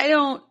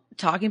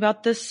talking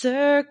about the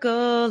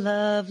circle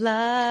of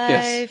life.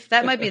 Yes.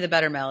 That might be the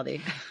better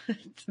melody.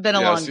 It's been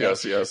a long day.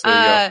 Yes. There you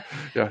go.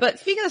 Yeah. But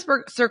speaking of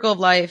the circle of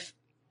life,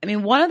 I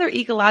mean, one of their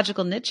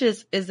ecological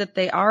niches is that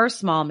they are a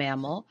small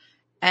mammal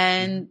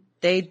and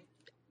they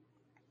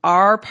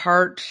are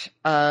part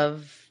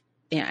of,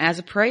 as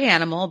a prey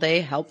animal,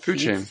 they help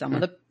feed some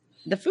of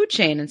the food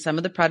chain and some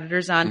of the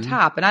predators on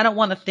top. And I don't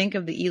want to think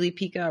of the Ely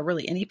pika, or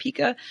really any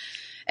pika,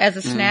 as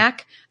a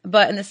snack,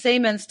 but in the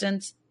same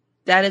instance,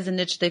 that is a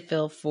niche they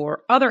fill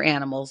for other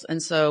animals.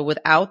 And so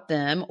without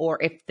them,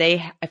 or if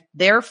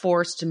they're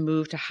forced to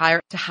move to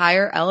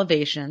higher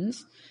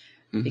elevations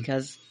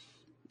because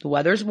the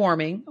weather's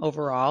warming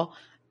overall,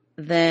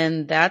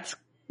 then that's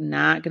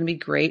not going to be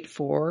great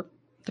for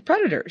the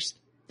predators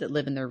that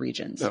live in their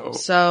regions. No.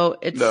 So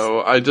it's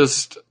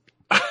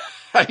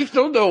I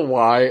don't know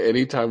why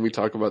anytime we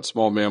talk about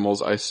small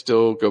mammals, I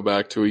still go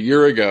back to a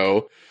year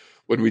ago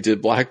when we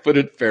did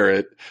black-footed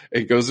ferret.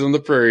 It goes on the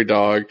prairie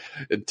dog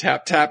and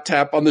tap, tap,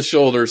 tap on the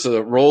shoulder so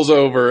it rolls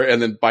over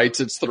and then bites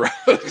its throat.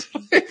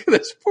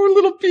 Those poor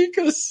little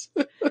pikas.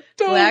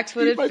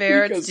 Black-footed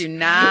ferrets do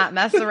not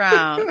mess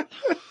around.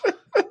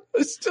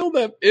 Still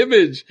that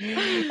image.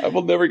 I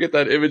will never get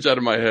that image out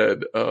of my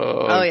head.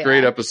 Yeah.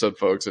 Great episode,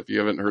 folks, if you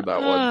haven't heard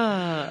that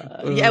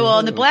one. Yeah, well,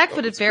 and the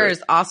black-footed ferret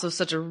is also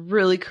such a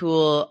really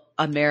cool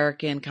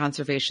American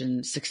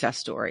conservation success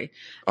story.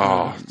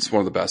 It's one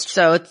of the best.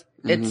 So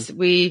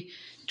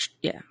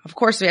of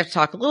course we have to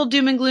talk a little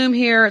doom and gloom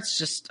here. It's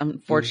just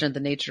unfortunate the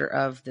nature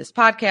of this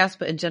podcast,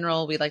 but in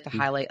general, we like to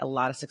highlight a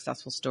lot of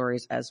successful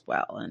stories as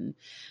well. And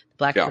the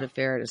black-footed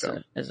ferret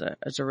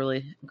is a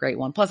really great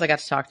one. Plus, I got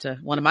to talk to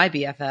one of my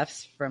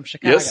BFFs from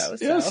Chicago.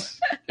 Yes.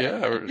 Yeah,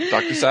 Dr.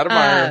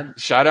 Sattermeyer.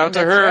 Shout out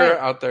to her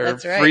out there,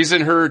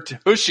 freezing her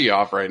tushy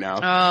off right now.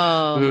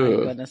 Oh,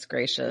 my goodness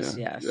gracious.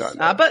 Yeah. Yes.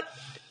 Yeah,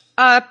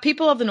 but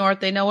people of the North,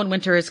 they know when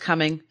winter is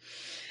coming.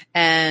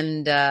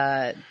 And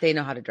they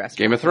know how to dress.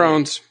 Game of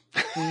Thrones.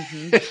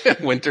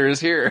 Mm-hmm. Winter is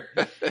here.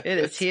 It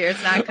is here.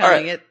 It's not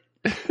coming. Right.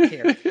 It's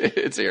here.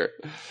 It's here.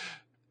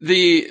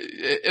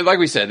 Like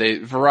we said, the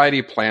variety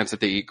of plants that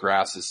they eat: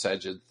 grasses,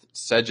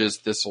 sedges,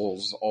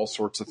 thistles, all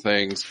sorts of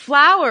things.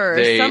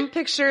 Flowers. Some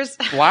pictures.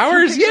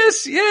 Flowers.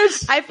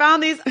 Yes. I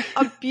found these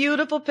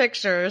beautiful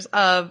pictures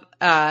of.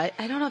 I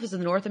don't know if it's the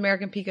North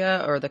American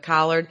pica or the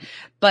collard,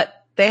 but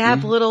they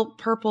have little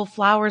purple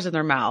flowers in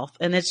their mouth,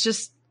 and it's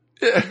just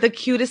the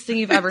cutest thing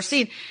you've ever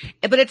seen.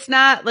 But it's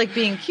not like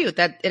being cute.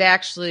 That it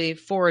actually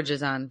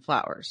forages on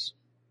flowers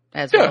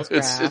as well as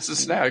grass. It's a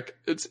snack.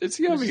 It's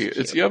yummy.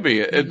 It's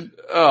yummy. And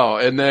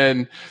and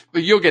then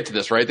but you'll get to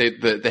this, right?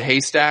 The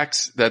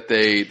haystacks that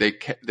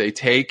they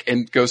take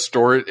and go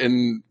store it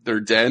in their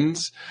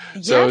dens.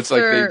 Yes, so it's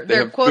like they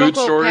have quote food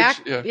unquote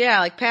storage.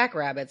 Like pack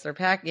rabbits or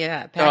pack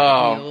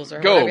mules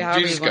or however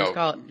you want to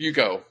call it. You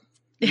go.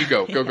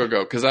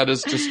 Go. Cause that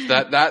is just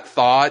that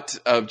thought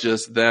of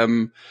just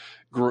them,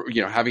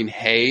 having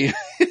hay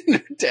in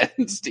their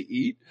dens to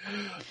eat.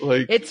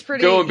 Like, it's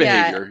pretty, going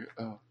behavior.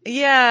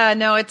 Yeah,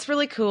 no, it's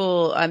really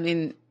cool. I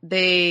mean,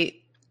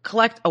 they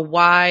collect a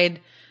wide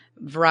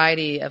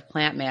variety of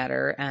plant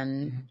matter.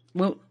 And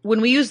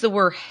when we use the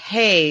word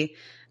hay,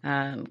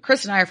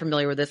 Chris and I are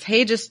familiar with this.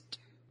 Hay just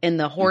in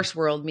the horse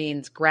world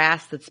means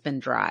grass that's been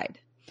dried.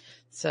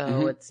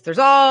 So there's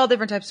all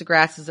different types of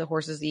grasses that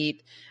horses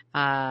eat.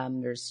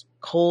 There's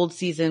cold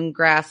season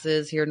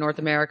grasses here in North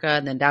America.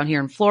 And then down here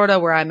in Florida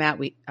where I'm at,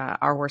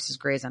 our horses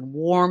graze on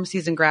warm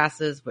season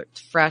grasses, but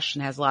it's fresh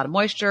and has a lot of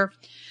moisture.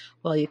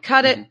 Well, you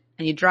cut it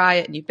and you dry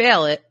it and you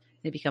bale it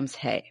and it becomes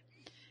hay.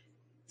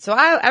 So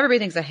everybody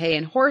thinks of hay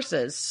and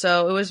horses.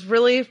 So it was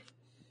really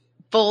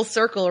full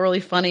circle, really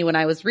funny when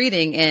I was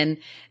reading and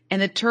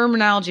the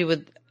terminology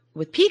with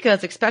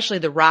pikas, especially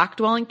the rock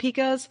dwelling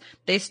pikas,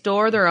 they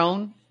store their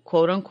own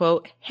quote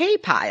unquote hay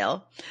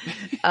pile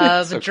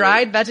of so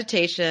dried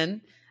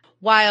vegetation,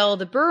 while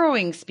the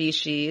burrowing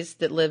species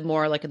that live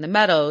more like in the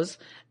meadows,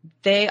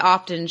 they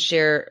often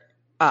share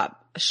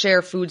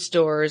food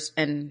stores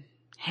and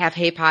have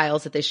hay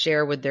piles that they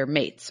share with their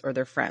mates or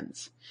their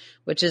friends,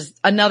 which is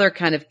another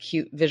kind of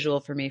cute visual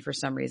for me for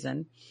some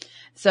reason.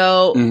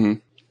 So,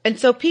 and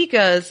so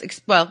pikas,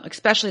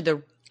 especially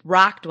the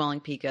rock dwelling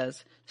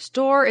pikas,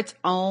 store its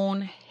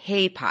own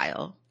hay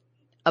pile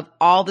of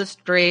all this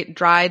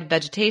dried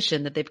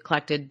vegetation that they've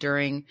collected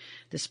during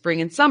the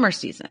spring and summer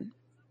season.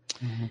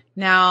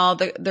 Now,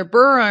 the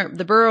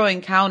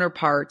burrowing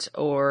counterpart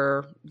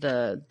or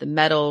the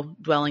meadow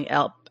dwelling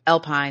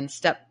alpine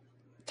steppe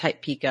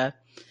type pica,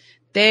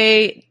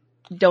 they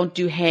don't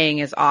do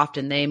haying as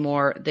often.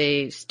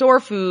 They store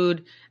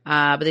food,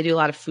 but they do a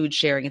lot of food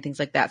sharing and things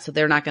like that. So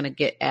they're not going to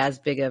get as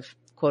big of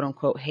quote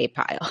unquote hay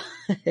pile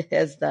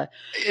as the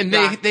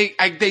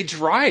they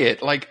dry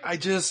it. Like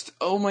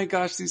oh my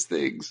gosh, these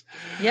things.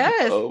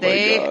 Yes. Oh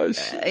my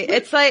gosh.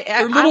 It's like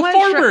they're little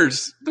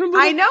farmers.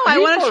 I know. I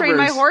want to train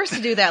my horse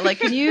to do that. Like,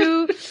 can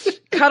you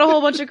cut a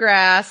whole bunch of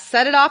grass,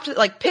 set it off to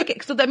like pick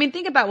it? So I mean,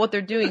 think about what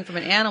they're doing from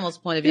an animal's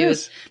point of view.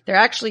 Is they're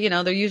actually,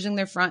 they're using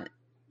their front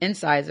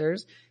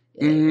incisors.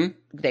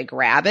 They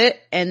grab it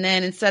and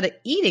then instead of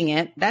eating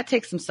it, that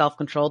takes some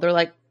self-control. They're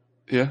like,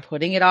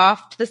 putting it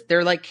off to this.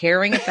 They're like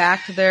carrying it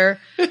back to their,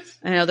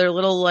 their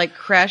little like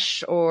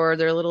creche or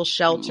their little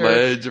shelter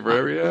ledge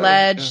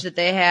that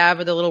they have,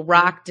 or the little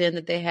rock den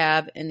that they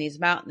have in these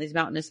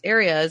mountainous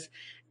areas,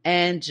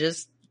 and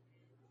just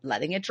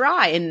letting it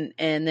dry and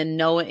then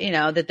knowing,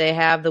 that they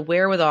have the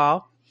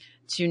wherewithal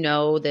to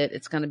know that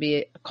it's going to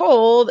be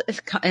cold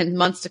in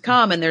months to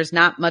come and there's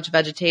not much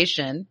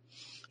vegetation.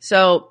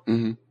 So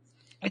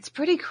it's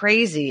pretty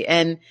crazy.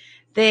 And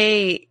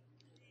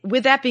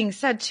with that being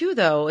said too,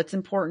 though, it's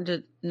important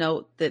to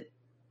note that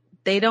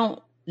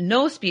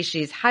no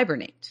species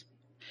hibernate.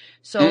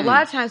 So a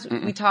lot of times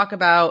we talk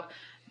about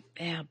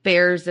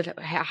bears that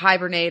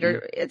hibernate,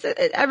 or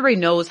everybody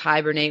knows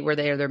hibernate, where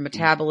their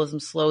metabolism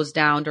slows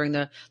down during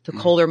the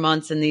colder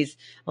months, and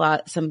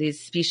some of these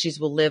species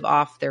will live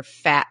off their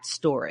fat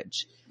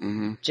storage,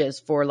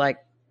 just for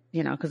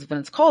because when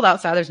it's cold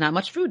outside, there's not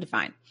much food to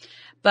find.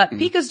 But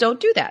pikas don't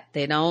do that.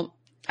 They don't.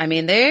 I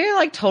mean, they're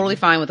like totally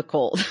fine with the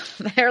cold.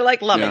 They're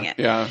like loving it.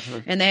 Yeah.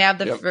 And they have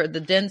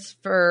the dense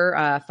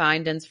fur,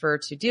 fine dense fur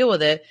to deal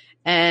with it.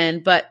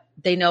 But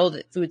they know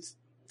that food's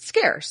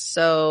scarce.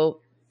 So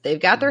they've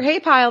got their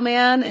hay pile,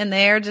 man, and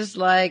they're just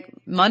like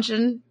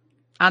munching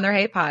on their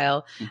hay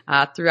pile,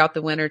 throughout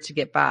the winter to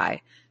get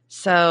by.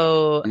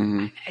 So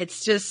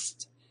it's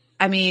just,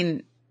 I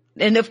mean,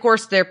 and of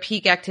course their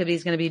peak activity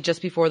is going to be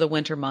just before the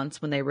winter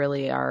months, when they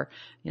really are,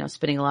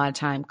 spending a lot of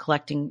time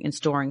collecting and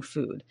storing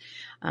food.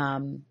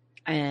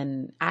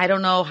 And I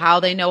don't know how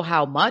they know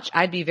how much.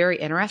 I'd be very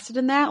interested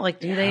in that. Like,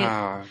 do they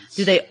are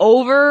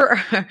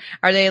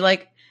they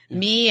like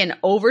me and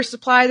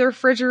oversupply the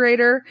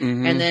refrigerator,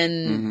 and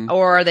then,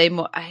 or are they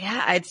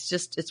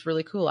it's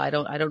really cool. I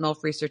don't know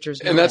if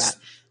researchers know that.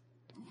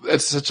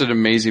 That's such an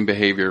amazing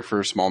behavior for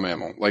a small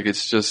mammal. Like,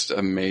 it's just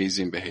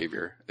amazing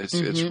behavior. It's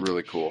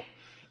really cool.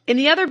 And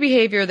the other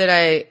behavior that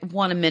I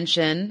want to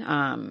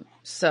mention,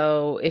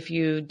 so if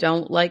you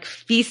don't like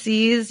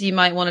feces, you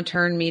might want to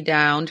turn the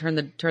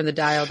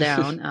dial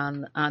down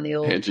on the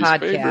old Angie's podcast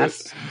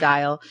favorite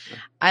dial.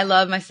 I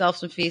love myself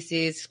some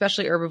feces,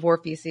 especially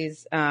herbivore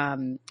feces.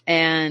 And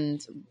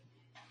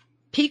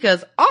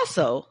pikas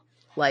also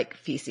like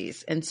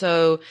feces. And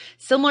so,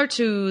 similar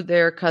to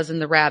their cousin,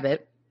 the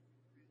rabbit,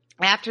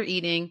 after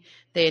eating,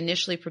 they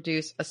initially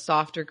produce a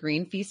softer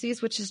green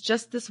feces, which is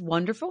just this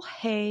wonderful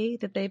hay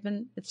that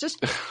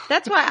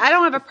that's why I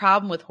don't have a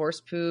problem with horse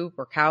poop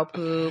or cow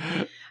poop,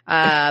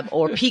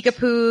 or pika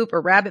poop or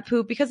rabbit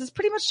poop, because it's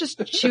pretty much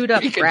just chewed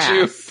up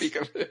grass.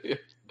 Pika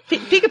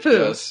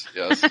poo.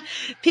 Yes.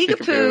 Pika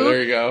poo.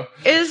 There you go.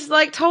 Is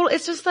like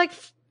it's just like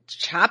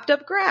chopped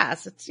up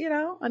grass. It's,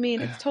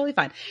 it's totally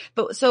fine.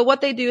 But so what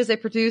they do is they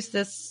produce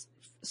this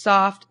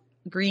soft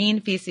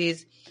green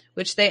feces,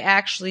 which they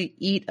actually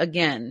eat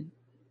again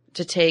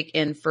to take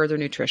in further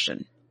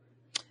nutrition,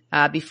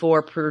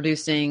 before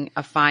producing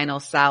a final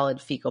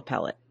solid fecal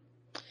pellet.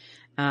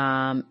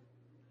 And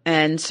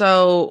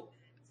so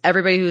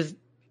everybody who's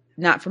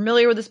not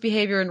familiar with this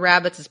behavior in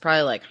rabbits is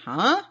probably like,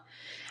 huh?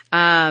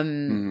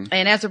 And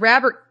as a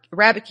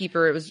rabbit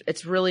keeper,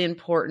 it's really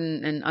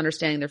important in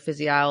understanding their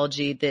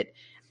physiology that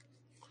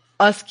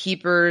us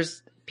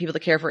keepers, people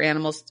that care for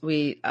animals,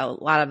 a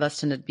lot of us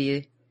tend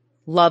to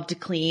love to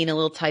clean, a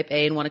little type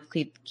A, and want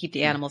to keep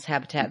the animal's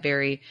habitat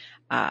very,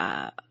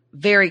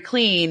 very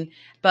clean.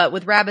 But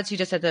with rabbits, you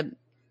just have to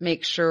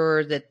make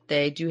sure that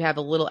they do have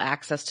a little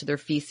access to their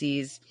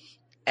feces.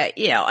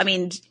 I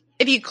mean,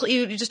 if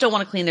you just don't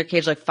want to clean their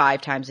cage like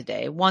 5 times a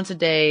day. Once a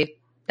day,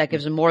 that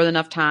gives them more than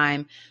enough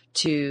time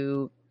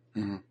to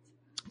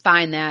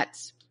find that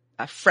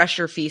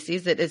fresher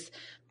feces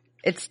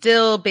it's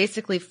still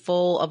basically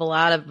full of a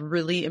lot of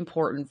really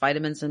important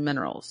vitamins and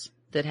minerals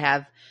that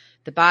have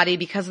the body,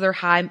 because of their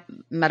high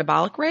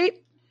metabolic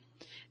rate,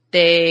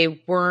 they're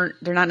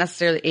not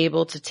necessarily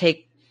able to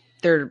take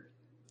the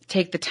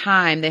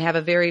time. They have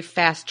a very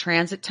fast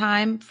transit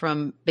time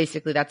from,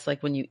 basically that's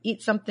like when you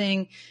eat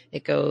something,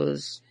 it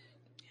goes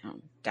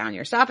down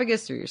your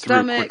esophagus, through your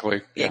stomach.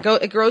 Quickly. Yeah.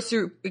 It goes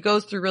through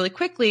really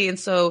quickly. And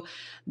so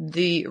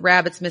the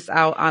rabbits miss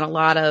out on a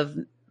lot of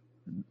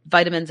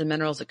vitamins and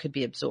minerals that could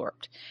be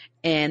absorbed.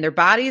 And their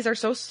bodies are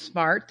so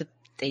smart that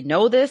they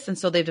know this. And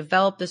so they've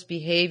developed this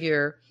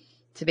behavior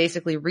to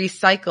basically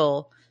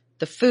recycle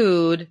the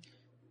food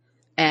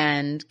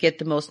and get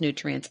the most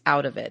nutrients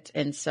out of it.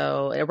 And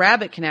so a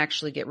rabbit can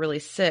actually get really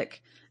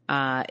sick,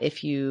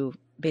 if you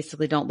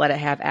basically don't let it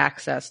have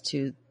access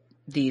to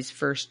these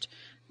first,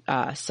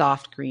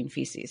 soft green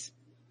feces.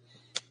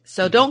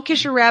 So don't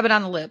kiss your rabbit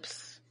on the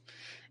lips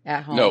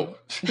at home. No.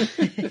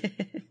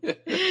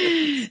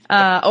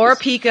 Or a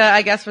pika,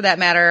 I guess, for that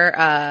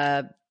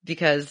matter,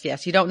 because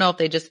yes, you don't know if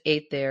they just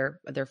ate their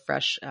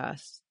fresh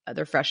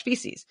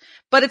feces,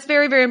 but it's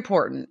very, very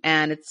important,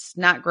 and it's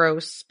not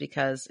gross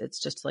because it's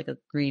just like a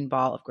green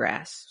ball of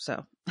grass.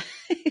 So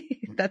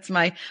that's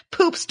my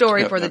poop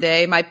story for the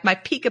day. My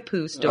pika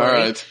poo story. All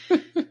right.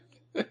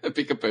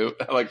 Pika poo.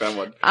 I like that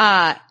one.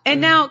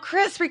 And now,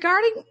 Chris,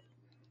 regarding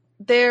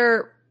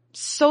their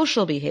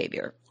social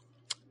behavior,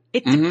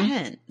 it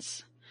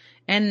depends.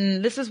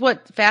 And this is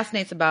what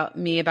fascinates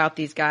me about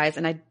these guys.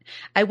 And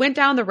I went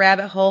down the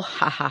rabbit hole,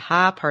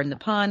 pardon the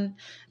pun,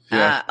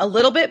 a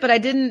little bit, but I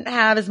didn't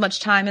have as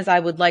much time as I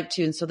would like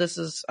to. And so this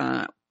is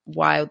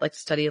why I would like to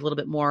study a little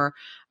bit more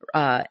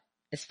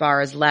as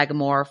far as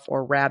lagomorph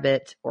or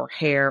rabbit or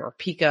hare or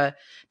pika,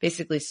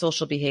 basically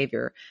social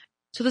behavior.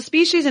 So the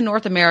species in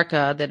North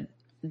America that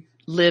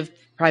live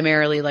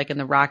primarily like in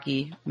the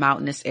Rocky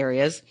Mountainous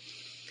areas,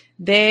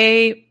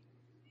 they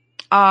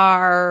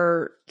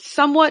are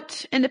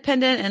somewhat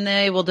independent, and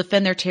they will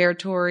defend their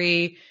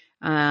territory,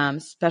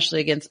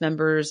 especially against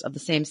members of the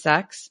same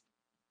sex.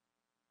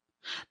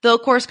 They'll,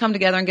 of course, come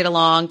together and get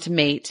along to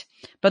mate,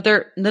 But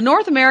the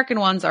North American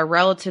ones are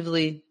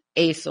relatively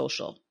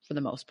asocial for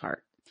the most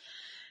part.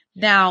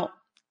 Now,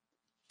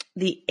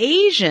 the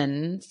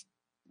Asian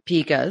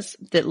pikas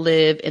that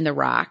live in the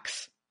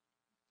rocks,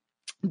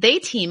 they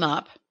team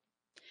up,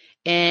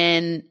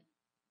 and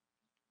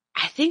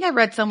I think I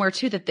read somewhere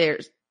too that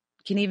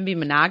can even be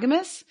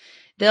monogamous.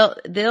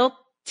 They'll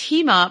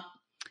team up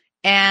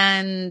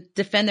and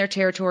defend their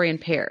territory in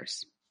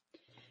pairs.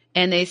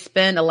 And they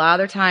spend a lot of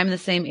their time in the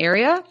same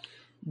area.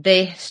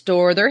 They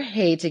store their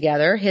hay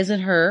together, his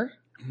and her.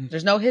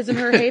 There's no his and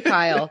her hay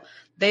pile.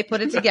 They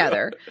put it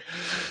together.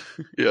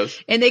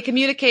 Yes. And they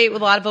communicate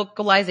with a lot of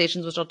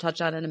vocalizations, which I'll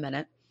touch on in a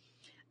minute.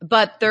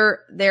 But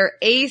they're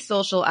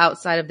asocial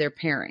outside of their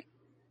pairing.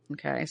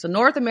 Okay. So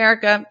North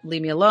America,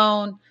 leave me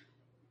alone.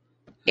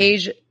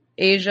 Asia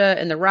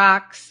and the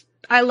rocks,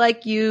 I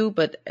like you,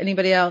 but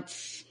anybody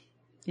else,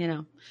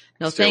 no,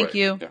 Stay thank away.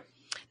 you. Yeah.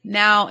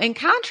 Now, in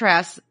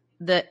contrast,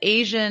 the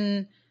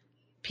Asian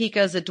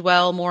pikas that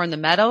dwell more in the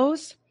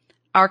meadows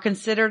are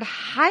considered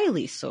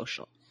highly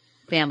social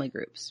family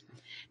groups.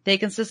 They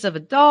consist of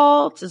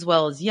adults as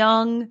well as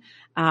young.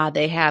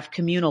 They have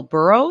communal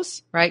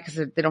burrows, right?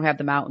 Because they don't have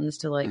the mountains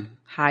to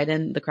hide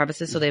in the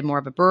crevices, so they have more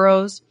of a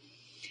burrows.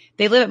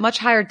 They live at much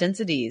higher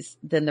densities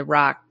than the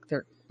rock.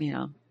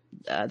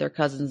 Their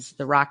cousins,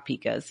 the rock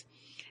pikas,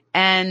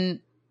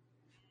 and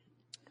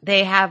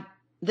they have.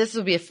 This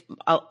would be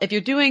if you're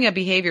doing a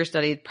behavior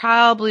study, you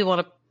probably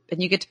want to.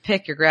 And you get to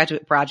pick your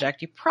graduate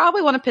project, you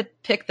probably want to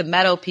pick the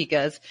meadow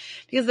pikas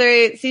because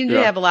they seem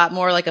to have a lot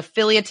more like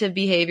affiliative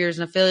behaviors.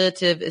 And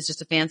affiliative is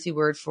just a fancy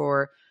word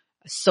for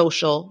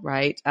social,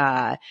 right?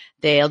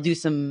 They'll do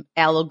some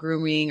allo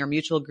grooming or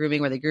mutual grooming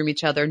where they groom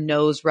each other,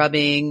 nose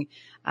rubbing,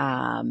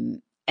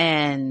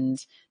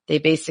 and they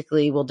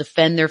basically will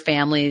defend their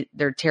family,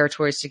 their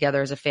territories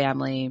together as a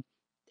family.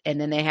 And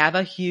then they have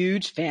a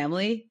huge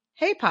family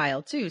hay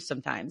pile too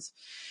sometimes.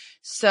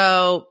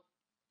 So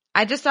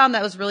I just found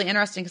that was really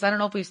interesting because I don't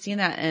know if we've seen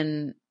that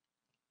in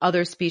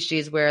other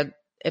species where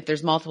if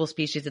there's multiple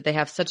species that they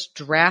have such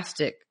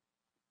drastic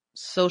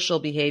social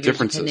behaviors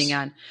depending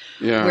on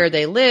where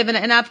they live.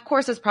 And of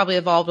course, it's probably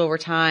evolved over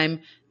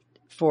time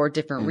for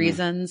different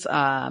reasons.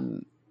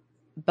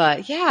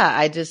 But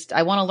yeah,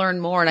 I want to learn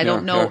more. And I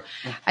don't know.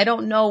 Yeah. I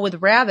don't know with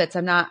rabbits.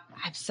 I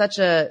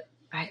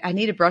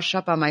need to brush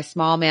up on my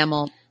small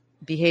mammal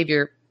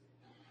behavior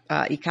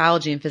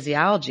ecology and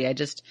physiology.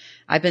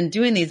 I've been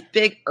doing these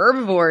big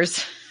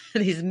herbivores,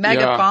 these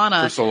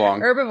megafauna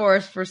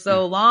herbivores for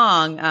so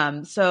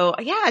long. So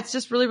yeah, it's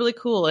just really, really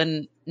cool.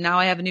 And now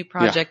I have a new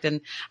project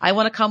and I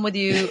want to come with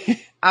you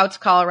out to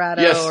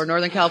Colorado or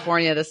Northern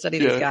California to study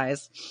these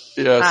guys.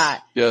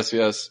 Yes.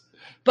 Yes.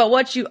 But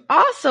what you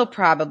also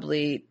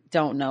probably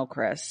don't know,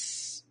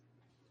 Chris,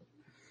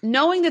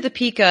 knowing that the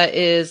pika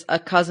is a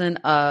cousin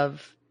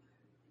of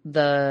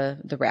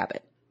the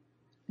rabbit,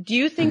 do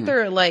you think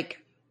they're like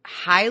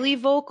highly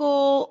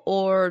vocal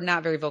or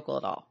not very vocal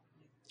at all?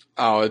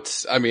 Oh,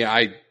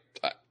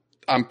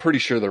 I'm pretty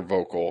sure they're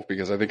vocal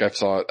because I think I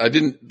saw it. I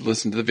didn't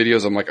listen to the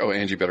videos. I'm like, oh,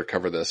 Angie better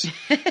cover this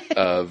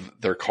of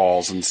their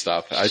calls and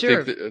stuff. I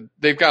think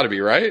they've got to be,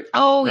 right?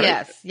 Oh,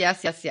 right?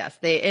 Yes.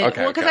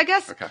 Because I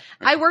guess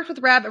I worked with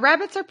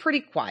rabbits are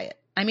pretty quiet.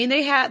 I mean,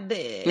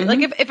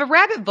 like if a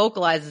rabbit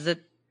vocalizes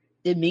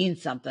it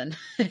means something.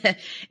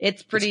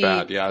 It's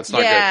bad. Yeah. It's not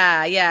good.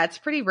 Yeah. It's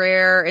pretty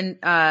rare.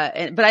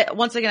 But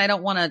once again, I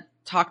don't want to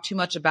talk too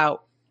much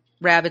about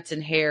rabbits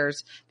and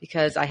hares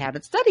because I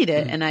haven't studied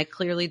it and I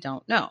clearly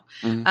don't know.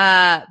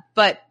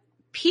 But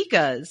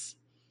pikas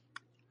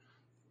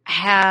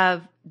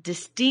have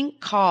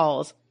distinct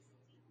calls,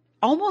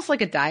 almost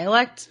like a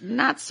dialect,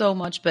 not so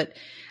much, but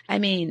I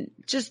mean,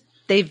 just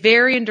they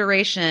vary in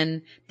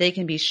duration. They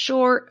can be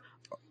short,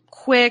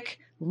 quick,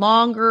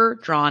 longer,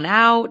 drawn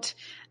out.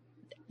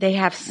 They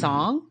have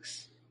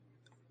songs.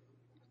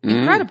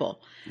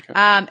 Incredible.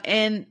 Okay.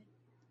 And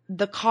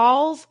the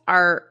calls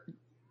are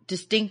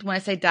distinct. When I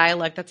say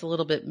dialect, that's a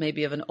little bit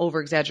maybe of an over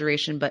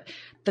exaggeration, but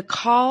the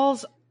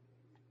calls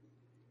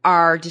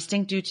are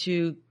distinct due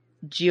to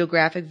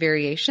geographic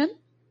variation.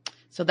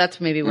 So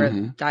that's maybe where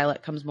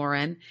dialect comes more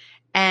in.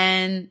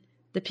 And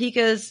the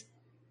pikas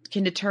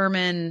can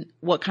determine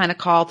what kind of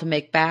call to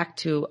make back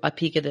to a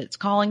pika that it's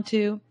calling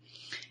to.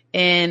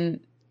 And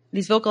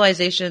these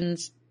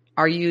vocalizations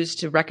are used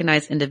to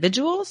recognize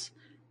individuals,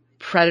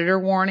 predator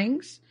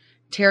warnings,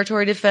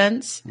 territory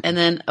defense, and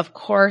then, of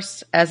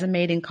course, as a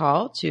mating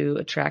call to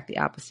attract the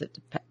opposite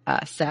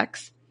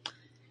sex.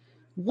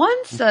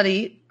 One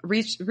study,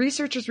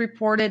 researchers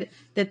reported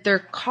that their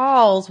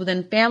calls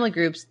within family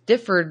groups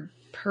differed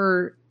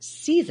per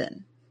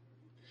season.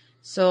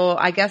 So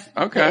I guess,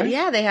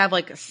 they have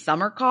like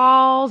summer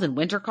calls and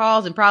winter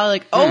calls and probably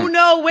like, oh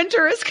no,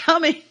 winter is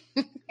coming.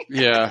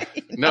 Yeah.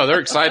 No, they're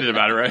excited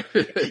about it,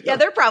 right? Yeah,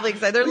 they're probably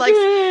excited.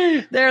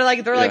 They're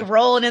like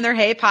rolling in their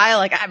hay pile,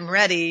 like I'm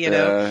ready, you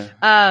know?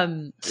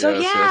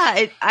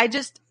 I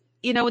just,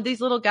 with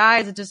these little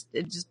guys, it just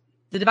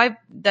the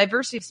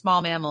diversity of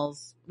small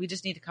mammals, we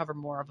just need to cover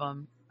more of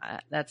them.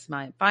 That's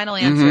my final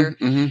answer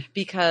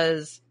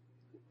because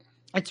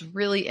It's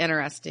really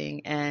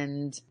interesting.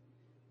 And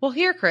well,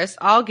 here, Chris,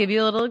 I'll give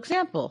you a little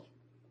example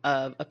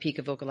of a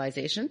Pika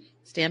vocalization.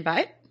 Stand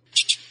by.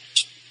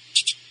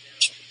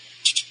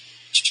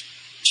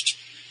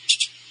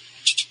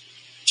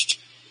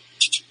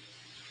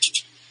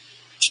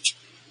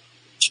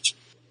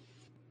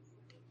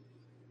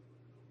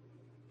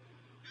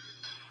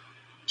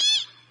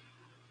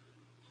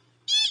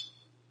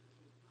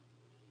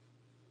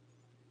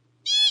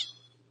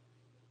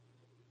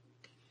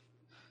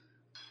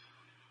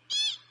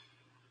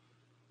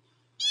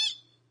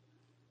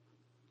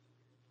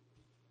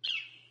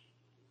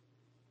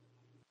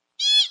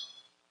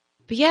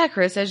 But yeah,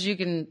 Chris, as you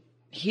can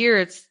hear,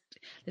 it's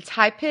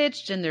high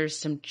pitched and there's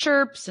some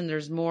chirps and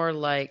there's more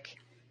like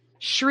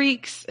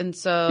shrieks. And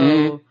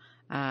so,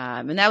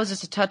 and that was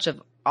just a touch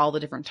of all the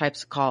different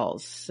types of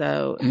calls.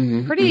 So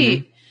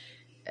pretty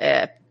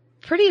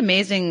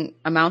amazing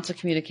amounts of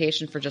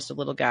communication for just a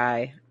little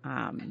guy.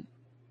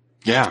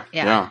 Yeah.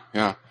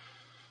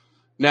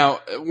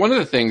 Now, one of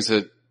the things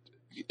that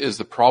is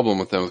the problem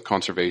with them with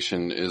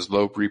conservation is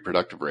low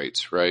reproductive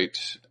rates, right?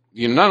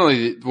 Not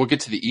only we'll get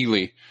to the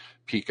Ely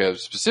Pika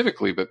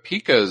specifically, but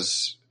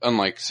Pikas,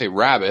 unlike say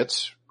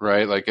rabbits,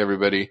 right? Like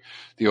everybody,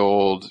 the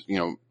old,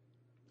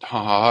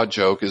 ha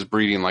joke is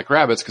breeding like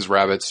rabbits because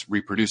rabbits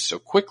reproduce so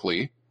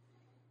quickly.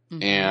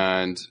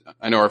 And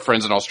I know our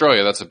friends in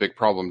Australia, that's a big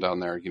problem down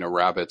there.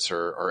 Rabbits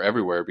are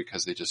everywhere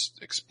because they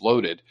just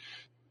exploded.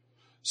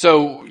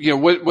 So,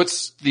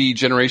 what's the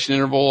generation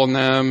interval on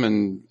them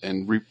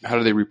and how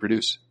do they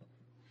reproduce?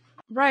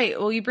 Right.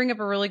 Well, you bring up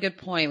a really good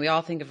point. We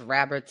all think of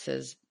rabbits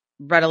as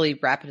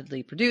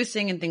rapidly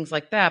producing and things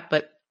like that.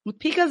 But with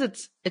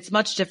Pikas, it's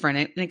much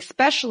different. And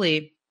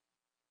especially,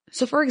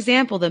 so for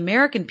example, the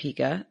American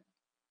Pika,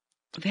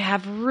 they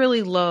have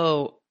really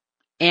low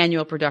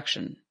annual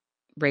production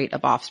rate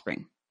of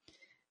offspring.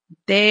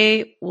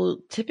 They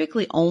will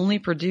typically only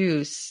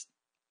produce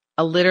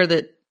a litter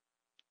that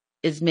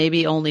is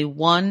maybe only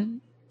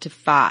 1 to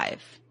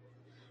 5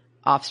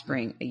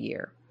 offspring a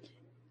year.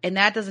 And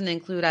that doesn't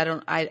include,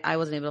 I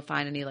wasn't able to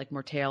find any like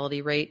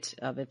mortality rate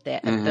of if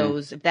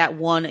that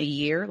one a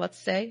year, let's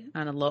say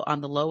on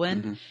the low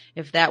end,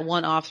 if that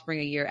one offspring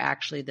a year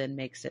actually then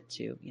makes it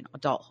to,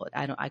 adulthood.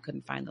 I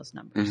couldn't find those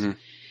numbers.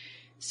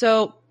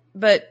 So,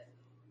 but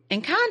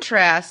in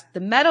contrast,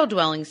 the meadow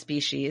dwelling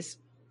species,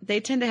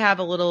 they tend to have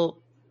a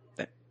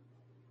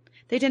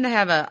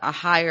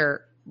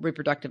higher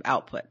reproductive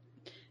output,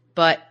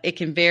 but it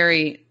can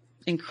vary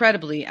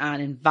incredibly on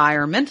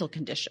environmental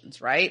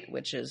conditions, right?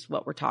 Which is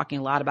what we're talking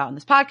a lot about in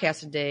this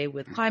podcast today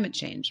with climate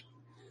change.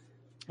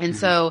 And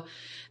so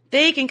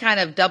they can kind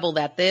of double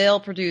that. They'll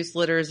produce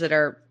litters that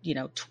are,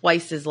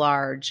 twice as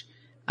large,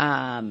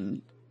 a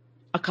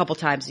couple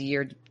times a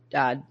year,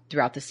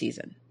 throughout the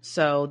season.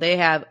 So they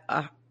have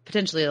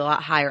potentially a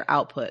lot higher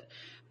output,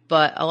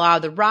 but a lot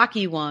of the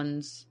rocky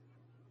ones,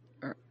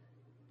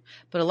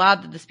 but a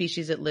lot of the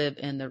species that live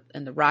in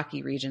the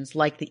rocky regions,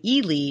 like the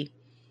Ely,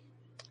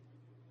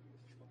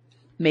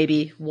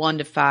 maybe 1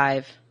 to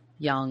 5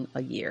 young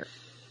a year.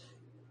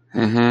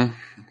 Not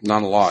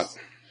a lot.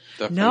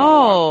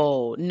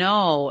 Definitely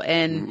No.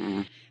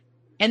 And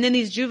then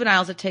these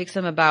juveniles, it takes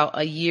them about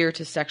a year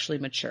to sexually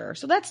mature.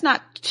 So that's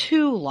not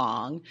too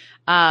long.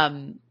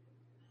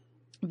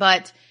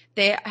 But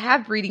they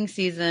have breeding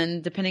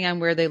season depending on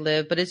where they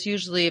live, but it's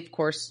usually, of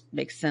course,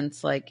 makes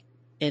sense like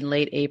in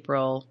late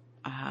April,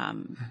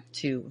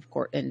 to of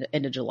course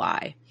into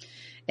July.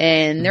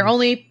 And they're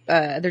only,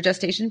 their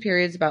gestation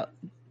period's about,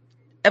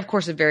 of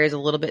course, it varies a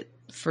little bit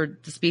for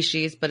the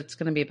species, but it's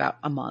going to be about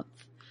a month.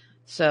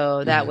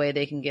 So that way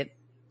they can get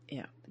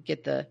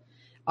the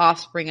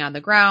offspring on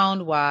the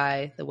ground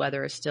while the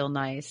weather is still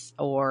nice.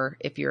 Or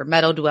if you're a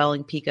meadow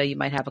dwelling Pika, you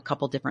might have a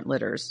couple different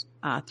litters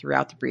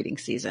throughout the breeding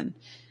season,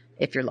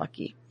 if you're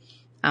lucky.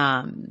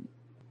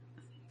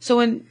 So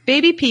when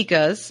baby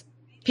Pikas,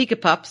 Pika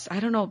pups, I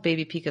don't know what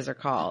baby Pikas are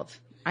called.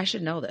 I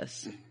should know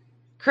this.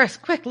 Chris,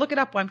 quick, look it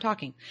up while I'm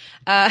talking.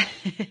 When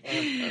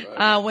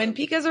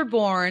Pikas are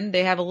born,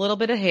 they have a little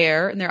bit of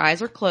hair and their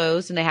eyes are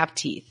closed and they have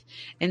teeth.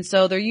 And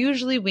so they're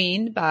usually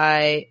weaned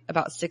by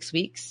about 6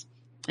 weeks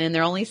and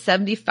they're only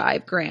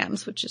 75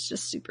 grams, which is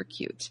just super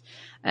cute.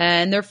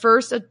 And their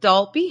first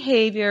adult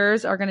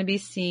behaviors are going to be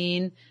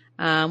seen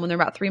when they're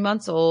about 3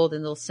 months old,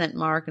 and they'll scent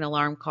mark and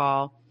alarm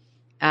call.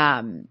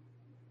 And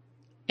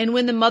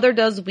when the mother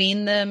does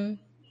wean them,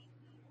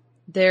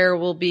 there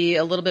will be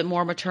a little bit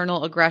more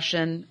maternal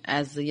aggression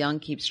as the young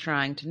keeps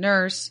trying to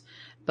nurse,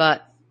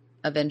 but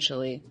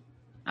eventually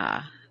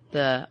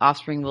the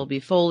offspring will be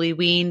fully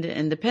weaned.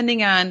 And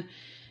depending on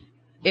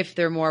if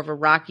they're more of a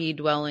rocky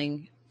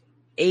dwelling,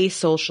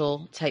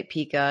 asocial type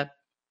Pika,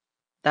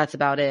 that's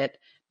about it.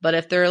 But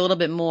if they're a little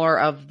bit more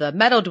of the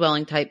meadow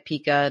dwelling type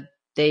Pika,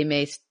 they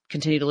may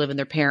continue to live in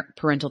their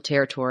parental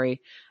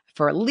territory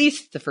for at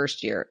least the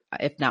first year,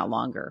 if not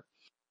longer.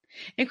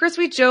 And Chris,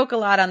 we joke a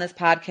lot on this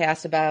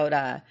podcast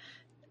about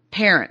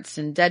parents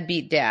and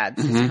deadbeat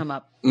dads. Has come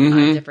up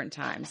different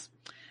times.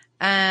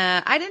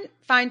 I didn't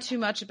find too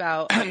much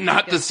about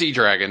Not the sea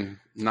dragon.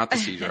 Not the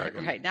sea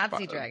dragon. Right, not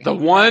sea dragon. The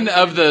one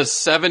of the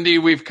 70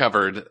 we've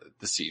covered,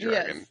 the sea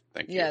dragon. Yes.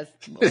 Thank you. Yes,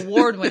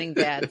 award-winning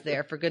dads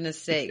there, for goodness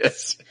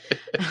sakes.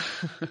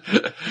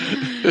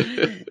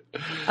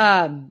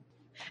 And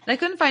I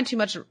couldn't find too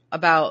much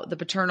about the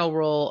paternal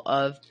role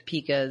of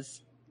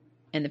pikas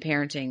in the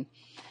parenting,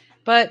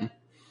 but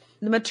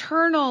the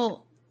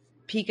maternal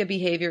pika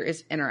behavior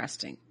is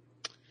interesting.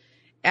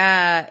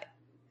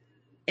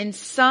 In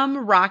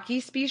some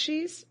rocky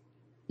species,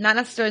 not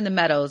necessarily in the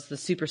meadows, the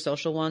super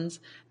social ones,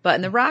 but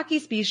in the rocky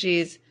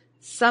species,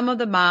 some of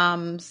the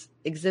moms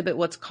exhibit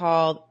what's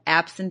called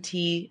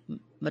absentee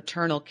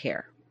maternal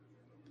care.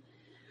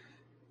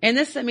 And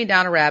this sent me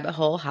down a rabbit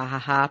hole. Ha ha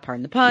ha,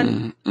 pardon the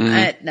pun.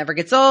 It never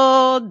gets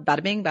old.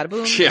 Bada bing, bada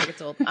boom. Yeah. Never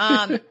gets old.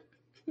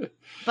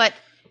 But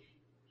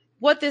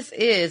what this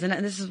is,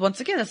 and this is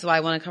once again, this is why I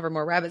want to cover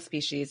more rabbit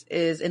species,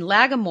 is in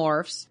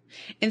lagomorphs,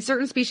 in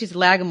certain species of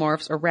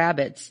lagomorphs or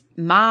rabbits,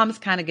 moms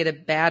kind of get a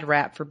bad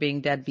rap for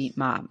being deadbeat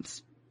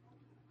moms.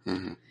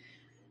 Mm-hmm.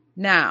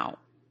 Now,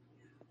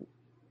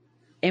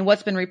 and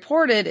what's been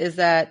reported is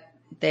that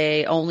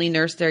they only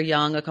nurse their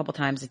young a couple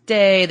times a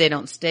day. They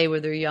don't stay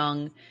with their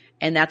young.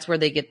 And that's where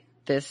they get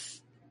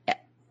this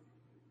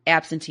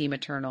absentee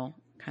maternal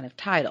kind of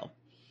title.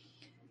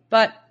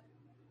 But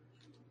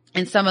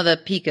and some of the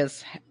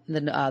pikas,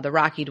 the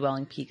rocky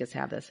dwelling pikas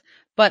have this.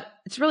 But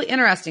it's really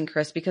interesting,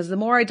 Chris, because the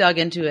more I dug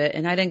into it,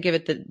 and I didn't give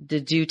it the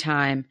due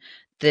time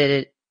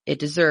that it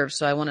deserves,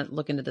 so I want to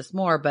look into this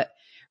more. But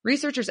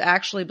researchers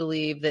actually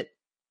believe that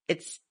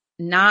it's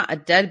not a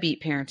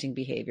deadbeat parenting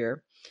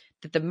behavior,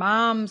 that the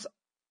moms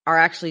are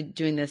actually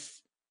doing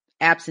this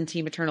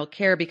absentee maternal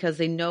care because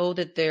they know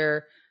that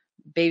their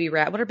baby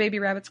rat. What are baby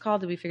rabbits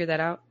called? Did we figure that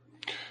out?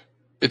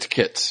 It's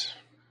kits.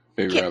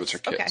 Baby rabbits are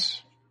kits. Okay.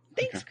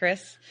 Thanks,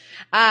 Chris.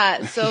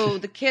 So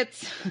the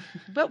kits,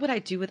 what would I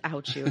do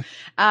without you?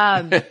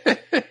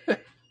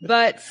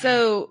 But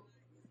so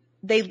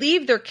they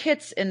leave their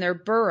kits in their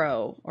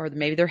burrow or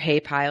maybe their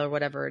hay pile or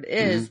whatever it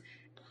is,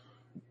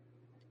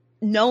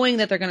 knowing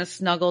that they're going to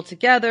snuggle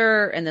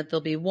together and that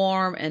they'll be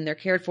warm and they're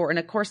cared for. And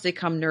of course they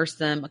come nurse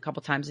them a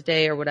couple times a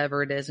day or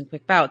whatever it is in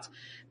quick bouts.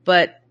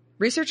 But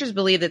researchers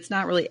believe that it's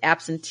not really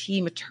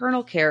absentee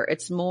maternal care.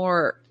 It's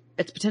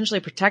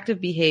potentially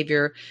protective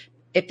behavior.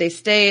 If they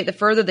stay, the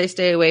further they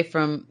stay away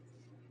from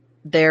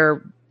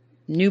their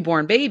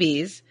newborn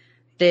babies,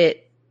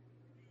 that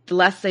the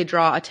less they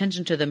draw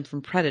attention to them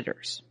from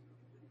predators.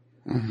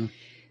 Mm-hmm.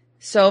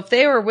 So if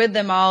they were with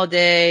them all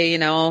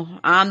day,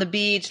 on the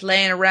beach,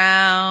 laying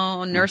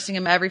around, nursing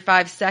them every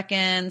 5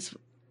 seconds,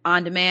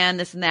 on demand,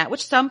 this and that,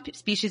 which some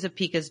species of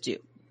pikas do.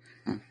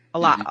 A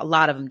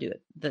lot of them do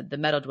it, the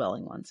meadow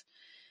dwelling ones,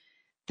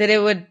 that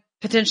it would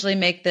potentially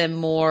make them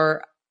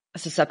more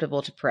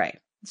susceptible to prey.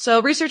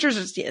 So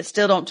researchers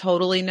still don't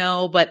totally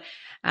know, but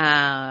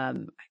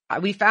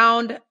we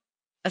found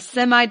a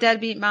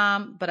semi-deadbeat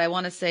mom, but I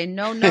want to say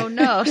no.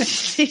 No.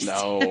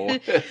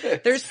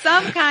 There's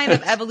some kind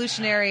of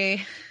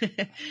evolutionary,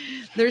 advantage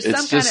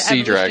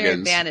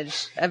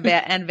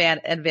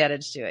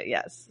to it.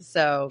 Yes.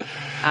 So,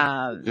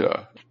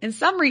 and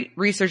some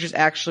researchers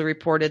actually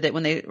reported that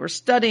when they were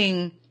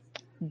studying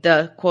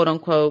the quote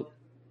unquote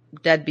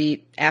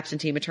deadbeat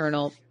absentee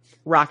maternal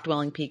rock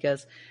dwelling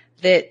pikas,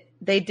 that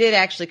they did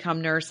actually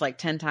come nurse like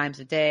 10 times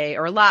a day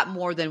or a lot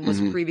more than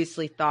was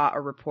previously thought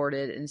or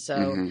reported. And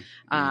so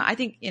I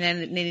think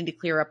they need to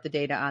clear up the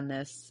data on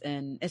this.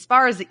 And as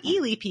far as the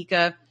Ely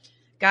pika,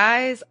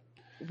 guys,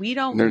 we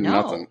don't know.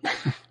 Nothing.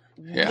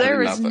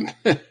 There is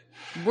nothing.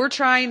 We're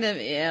trying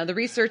to, the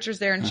researchers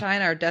there in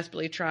China are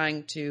desperately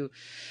trying to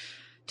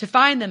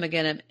find them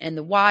again in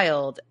the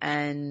wild.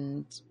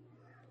 And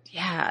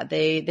yeah,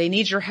 they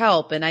need your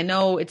help. And I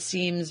know it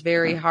seems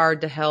very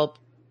hard to help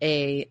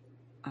a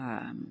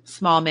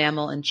small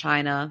mammal in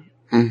China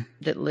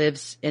that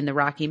lives in the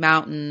Rocky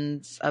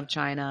Mountains of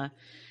China,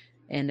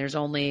 and there's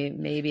only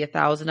maybe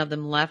 1,000 of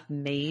them left.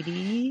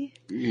 Maybe.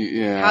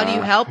 Yeah. How do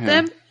you help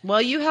them?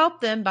 Well, you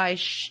help them by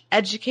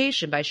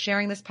education, by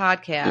sharing this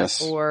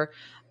podcast or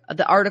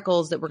the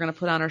articles that we're going to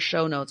put on our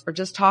show notes, or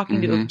just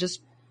talking to them. Just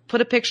put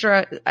a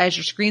picture as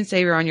your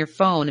screensaver on your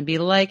phone and be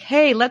like,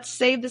 hey, let's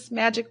save this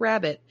magic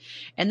rabbit.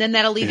 And then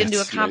that'll lead into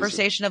a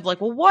conversation of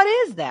like, well, what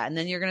is that? And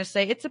then you're going to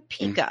say, it's a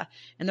pika.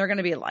 And they're going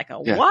to be like,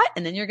 what?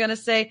 And then you're going to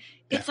say,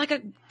 it's like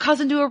a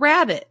cousin to a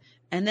rabbit.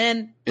 And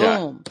then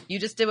boom, you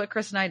just did what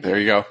Chris and I did.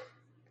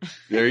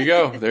 There you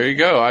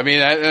go. I mean,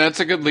 that's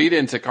a good lead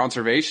into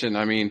conservation.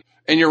 I mean,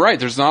 and you're right.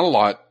 There's not a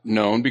lot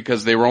known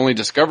because they were only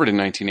discovered in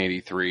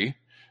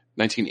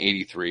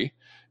 1983.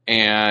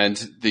 And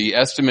the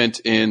estimate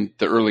in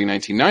the early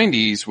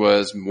 1990s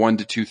was 1,000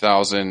 to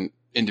 2,000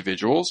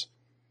 individuals.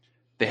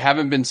 They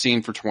haven't been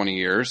seen for 20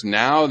 years.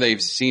 Now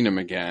they've seen them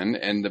again.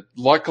 And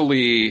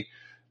luckily,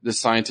 the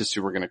scientist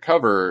who we're going to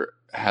cover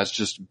has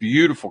just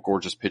beautiful,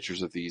 gorgeous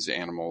pictures of these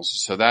animals.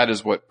 So that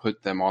is what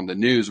put them on the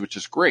news, which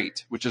is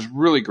great, which is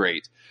really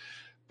great.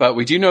 But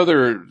we do know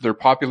their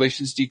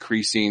population's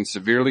decreasing,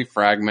 severely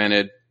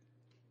fragmented.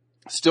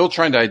 Still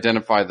trying to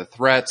identify the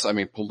threats. I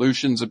mean,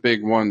 pollution's a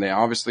big one.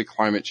 Obviously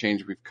climate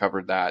change, we've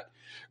covered that.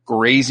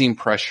 Grazing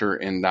pressure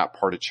in that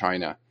part of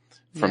China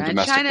from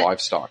domestic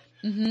livestock.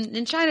 Mm-hmm.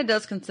 And China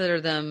does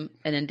consider them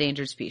an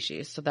endangered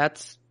species, so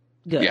that's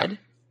good.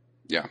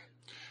 Yeah.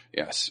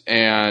 Yes.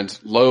 And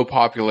low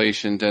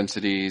population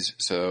densities.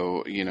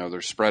 So,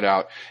 they're spread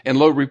out, and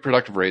low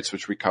reproductive rates,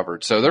 which we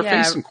covered. So they're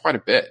facing quite a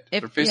bit.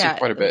 They're facing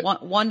quite a bit.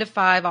 1 to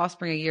 5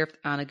 offspring a year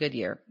on a good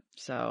year.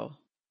 So,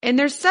 and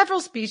there's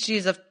several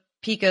species of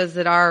pikas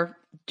that are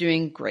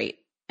doing great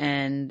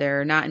and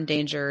they're not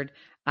endangered.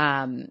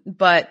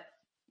 But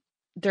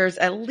there's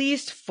at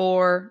least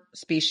 4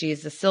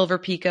 species: the silver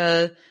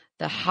pika,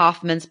 the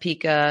Hoffman's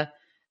pika,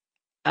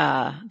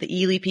 the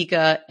Ely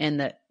pika, and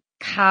the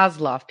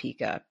Kozlov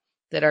pika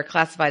that are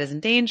classified as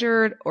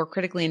endangered or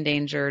critically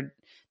endangered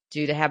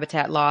due to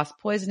habitat loss,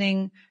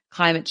 poisoning,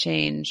 climate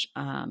change,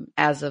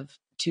 as of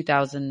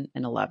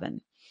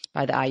 2011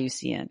 by the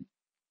IUCN.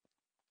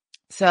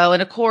 So,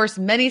 and of course,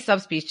 many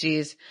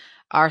subspecies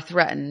are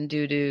threatened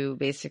due to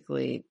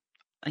basically,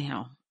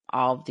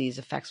 all of these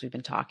effects we've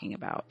been talking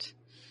about.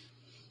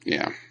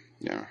 Yeah.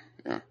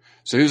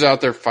 So who's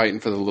out there fighting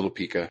for the little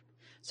pika?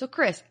 So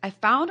Chris, I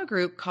found a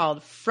group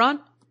called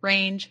Front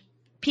Range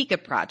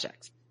Pika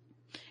Project,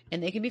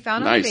 and they can be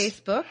found on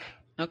Facebook.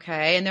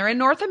 Okay. And they're in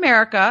North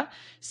America.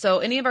 So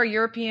any of our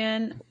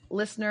European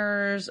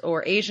listeners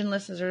or Asian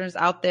listeners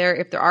out there,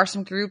 if there are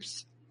some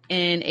groups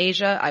in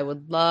Asia, I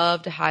would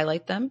love to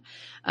highlight them.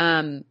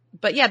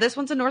 But yeah, this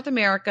one's in North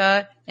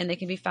America, and they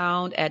can be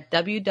found at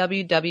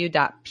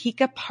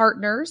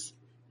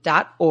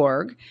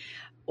www.pikapartners.org,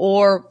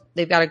 or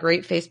they've got a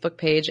great Facebook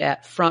page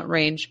at Front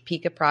Range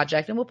Pika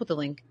Project, and we'll put the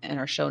link in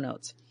our show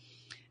notes.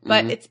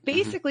 But it's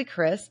basically,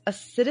 Chris, a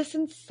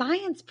citizen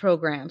science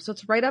program. So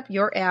it's right up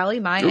your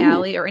alley, my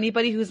alley, or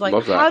anybody who's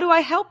like, how do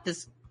I help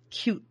this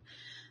cute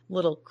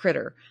little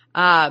critter?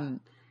 And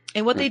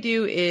what they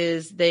do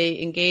is they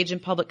engage in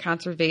public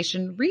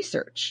conservation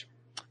research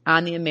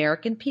on the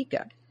American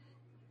pika.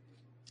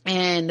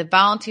 And the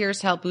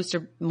volunteers help boost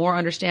more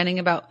understanding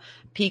about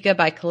pika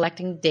by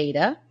collecting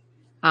data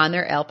on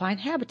their alpine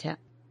habitat.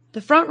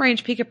 The Front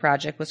Range Pika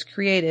Project was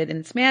created and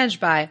it's managed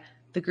by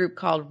the group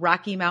called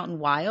Rocky Mountain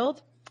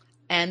Wild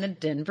and the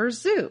Denver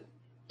Zoo,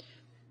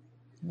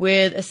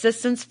 with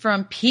assistance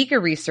from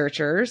pika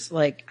researchers.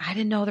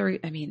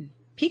 Pika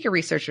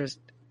researchers,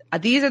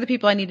 these are the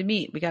people I need to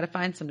meet. We got to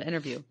find some to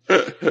interview.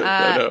 I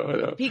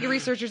know. Pika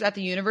researchers at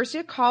the University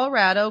of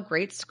Colorado,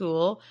 great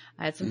school.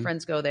 I had some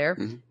friends go there.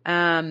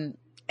 And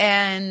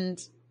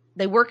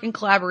they work in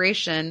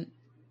collaboration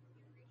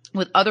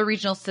with other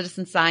regional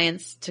citizen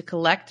science to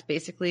collect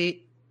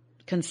basically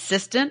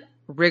consistent,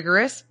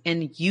 rigorous,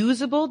 and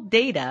usable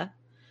data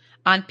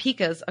on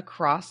pikas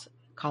across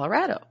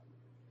Colorado.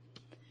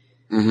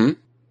 And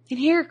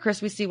here, Chris,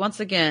 we see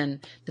once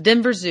again the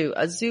Denver Zoo,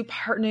 a zoo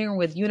partnering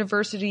with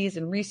universities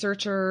and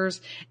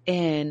researchers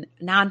and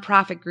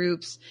nonprofit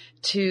groups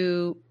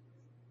to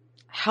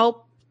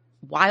help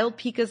wild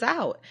pikas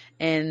out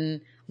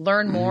and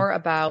learn more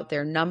about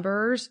their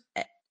numbers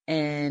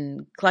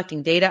and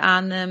collecting data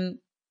on them,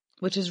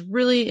 which is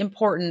really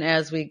important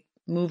as we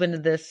move into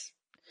this,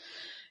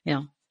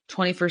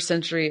 21st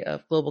century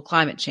of global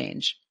climate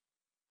change.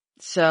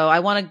 So I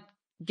want to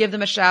give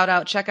them a shout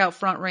out. Check out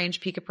Front Range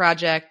Pika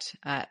Project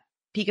at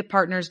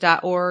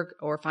pikapartners.org,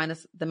 or find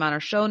them on our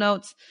show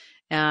notes.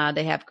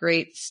 They have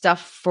great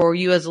stuff for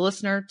you as a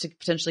listener to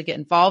potentially get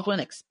involved with,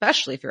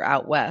 especially if you're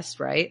out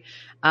west, right?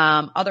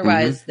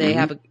 Otherwise,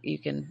 you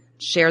can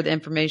share the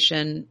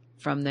information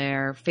from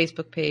their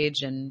Facebook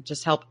page and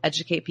just help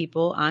educate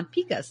people on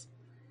pikas.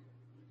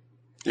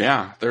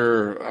 Yeah,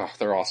 they're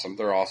awesome.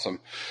 They're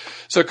awesome.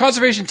 So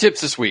conservation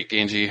tips this week,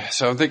 Angie.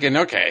 So I'm thinking,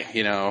 okay,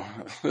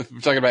 we're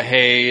talking about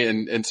hay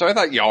and so I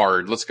thought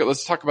yard.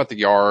 Let's talk about the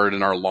yard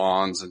and our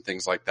lawns and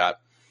things like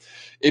that.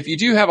 If you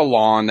do have a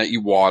lawn that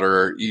you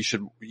water, you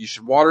should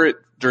water it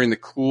during the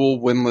cool,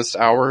 windless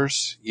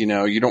hours. You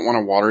don't want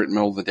to water it in the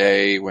middle of the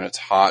day when it's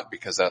hot,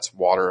 because that's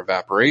water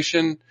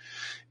evaporation.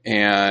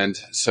 And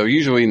so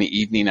usually in the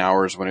evening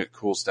hours when it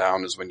cools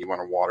down is when you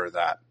want to water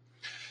that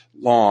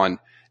lawn.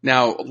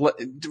 Now,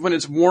 when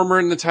it's warmer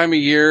in the time of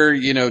year,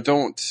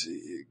 don't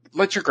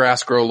let your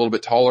grass grow a little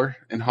bit taller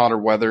in hotter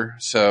weather.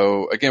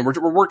 So again,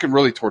 we're working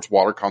really towards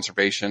water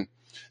conservation,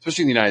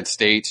 especially in the United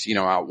States,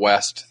 out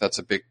west. That's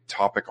a big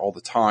topic all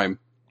the time.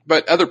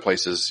 But other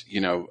places,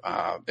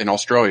 in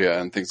Australia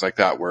and things like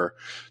that, where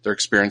they're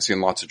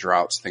experiencing lots of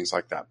droughts, things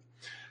like that.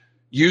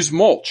 Use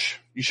mulch.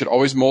 You should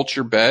always mulch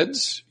your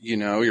beds,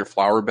 your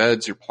flower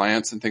beds, your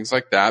plants and things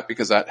like that,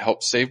 because that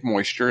helps save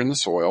moisture in the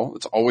soil.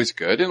 It's always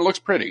good and it looks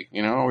pretty,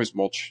 always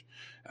mulch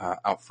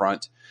out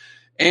front.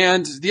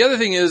 And the other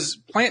thing is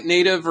plant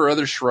native or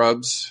other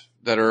shrubs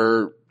that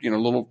are, a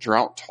little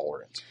drought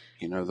tolerant,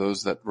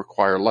 those that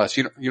require less.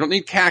 You don't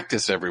need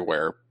cactus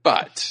everywhere,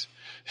 but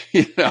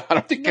I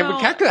don't think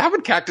how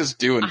would cactus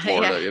do in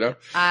Florida,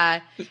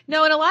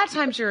 No, and a lot of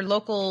times your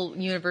local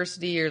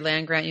university, your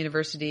land grant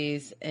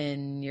universities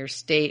in your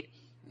state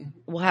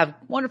will have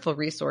wonderful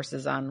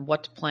resources on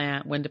what to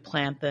plant, when to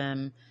plant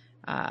them,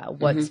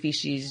 what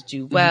species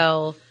do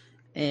well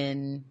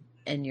in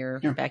your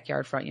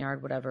backyard, front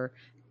yard, whatever.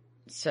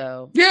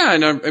 So yeah,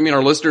 and I mean,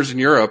 our listeners in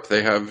Europe,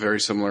 they have very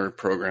similar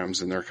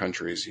programs in their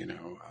countries. You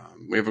know,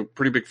 we have a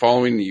pretty big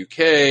following in the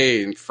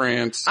UK and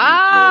France.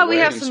 And we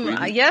have and some.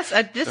 Sweden. Yes,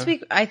 this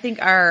week I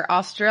think our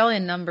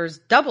Australian numbers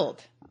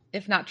doubled,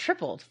 if not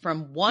tripled,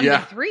 from 1 to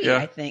 3.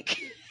 I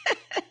think.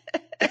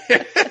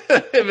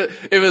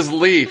 It was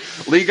Lee.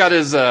 Lee got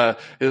his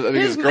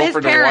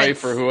girlfriend or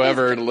wife or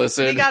whoever to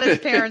listen. He got his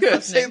parents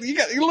listening.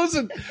 You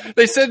listen.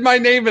 They said my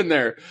name in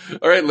there.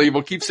 All right, Lee.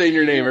 We'll keep saying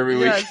your name every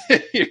week.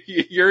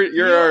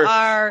 You're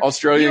our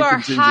Australian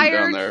contingent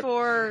down there. You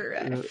are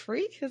hired for a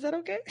freak. Is that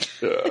okay?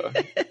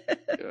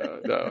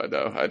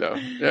 I know.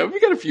 Yeah,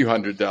 we got a few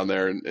hundred down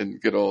there in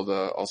good old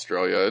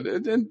Australia,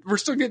 and we're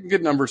still getting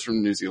good numbers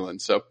from New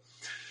Zealand. So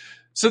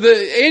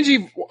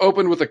Angie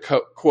opened with a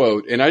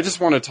quote, and I just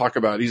want to talk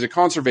about, he's a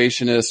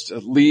conservationist,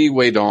 Li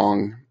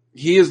Weidong.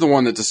 He is the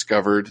one that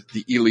discovered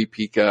the Ili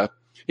pika.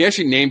 He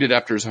actually named it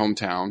after his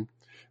hometown,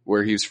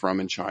 where he's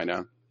from in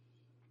China.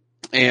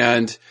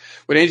 And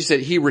what Angie said,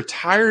 he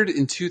retired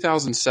in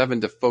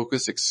 2007 to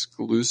focus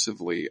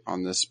exclusively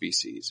on this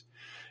species.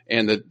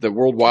 And the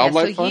World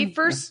Wildlife Fund. He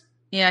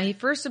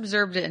first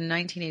observed it in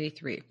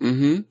 1983.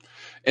 Mm-hmm.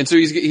 And so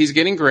he's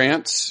getting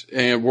grants,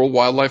 and World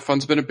Wildlife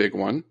Fund's been a big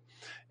one.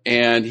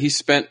 And he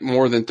spent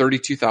more than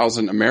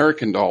 32,000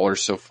 American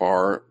dollars so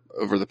far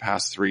over the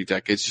past 3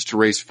 decades just to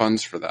raise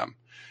funds for them.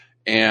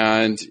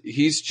 And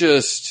he's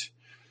just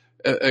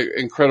an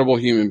incredible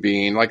human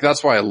being. Like,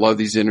 that's why I love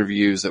these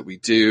interviews that we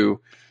do,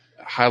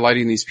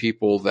 highlighting these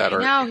people that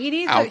are out there fighting. He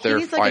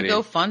needs like a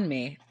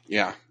GoFundMe.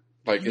 Yeah.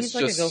 Like, it's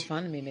just like a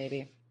GoFundMe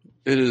maybe.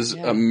 It is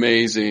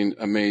amazing,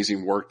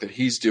 amazing work that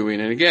he's doing.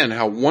 And again,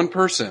 how one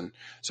person,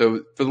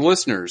 so for the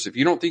listeners, if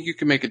you don't think you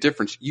can make a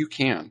difference, you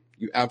can.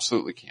 You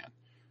absolutely can.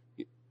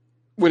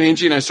 When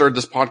Angie and I started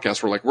this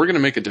podcast, we're like, we're going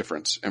to make a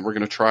difference, and we're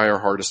going to try our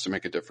hardest to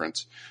make a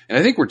difference. And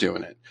I think we're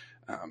doing it.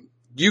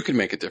 You can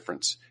make a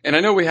difference. And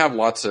I know we have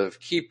lots of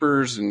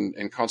keepers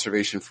and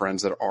conservation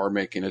friends that are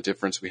making a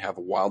difference. We have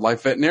a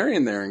wildlife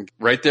veterinarian there,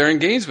 right there in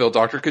Gainesville,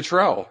 Dr.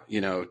 Cottrell,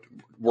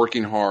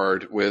 working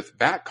hard with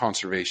bat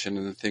conservation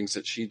and the things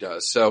that she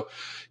does. So,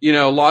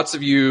 lots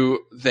of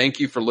you,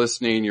 thank you for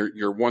listening.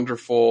 You're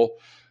wonderful.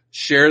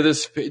 Share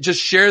this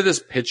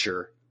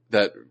picture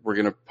that we're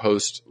going to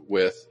post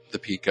with the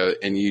pika,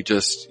 and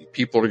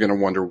people are going to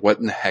wonder, what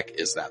in the heck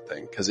is that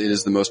thing? Because it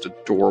is the most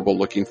adorable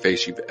looking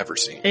face you've ever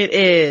seen. It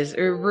is.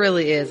 It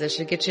really is. It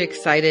should get you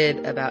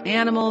excited about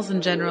animals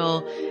in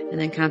general and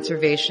then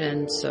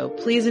conservation. So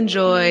please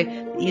enjoy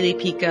the Ili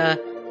pika,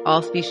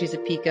 all species of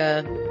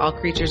pika, all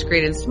creatures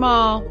great and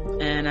small.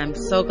 And I'm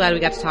so glad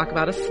we got to talk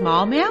about a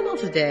small mammal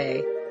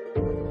today.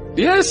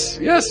 Yes.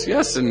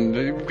 And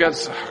we've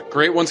got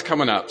great ones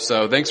coming up.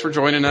 So thanks for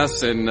joining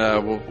us, and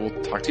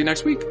we'll talk to you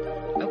next week.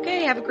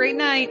 Okay, have a great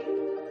night.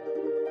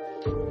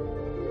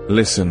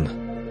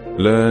 Listen,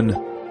 learn,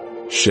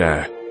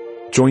 share.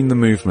 Join the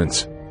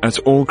movement at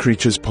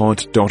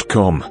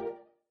allcreaturespod.com.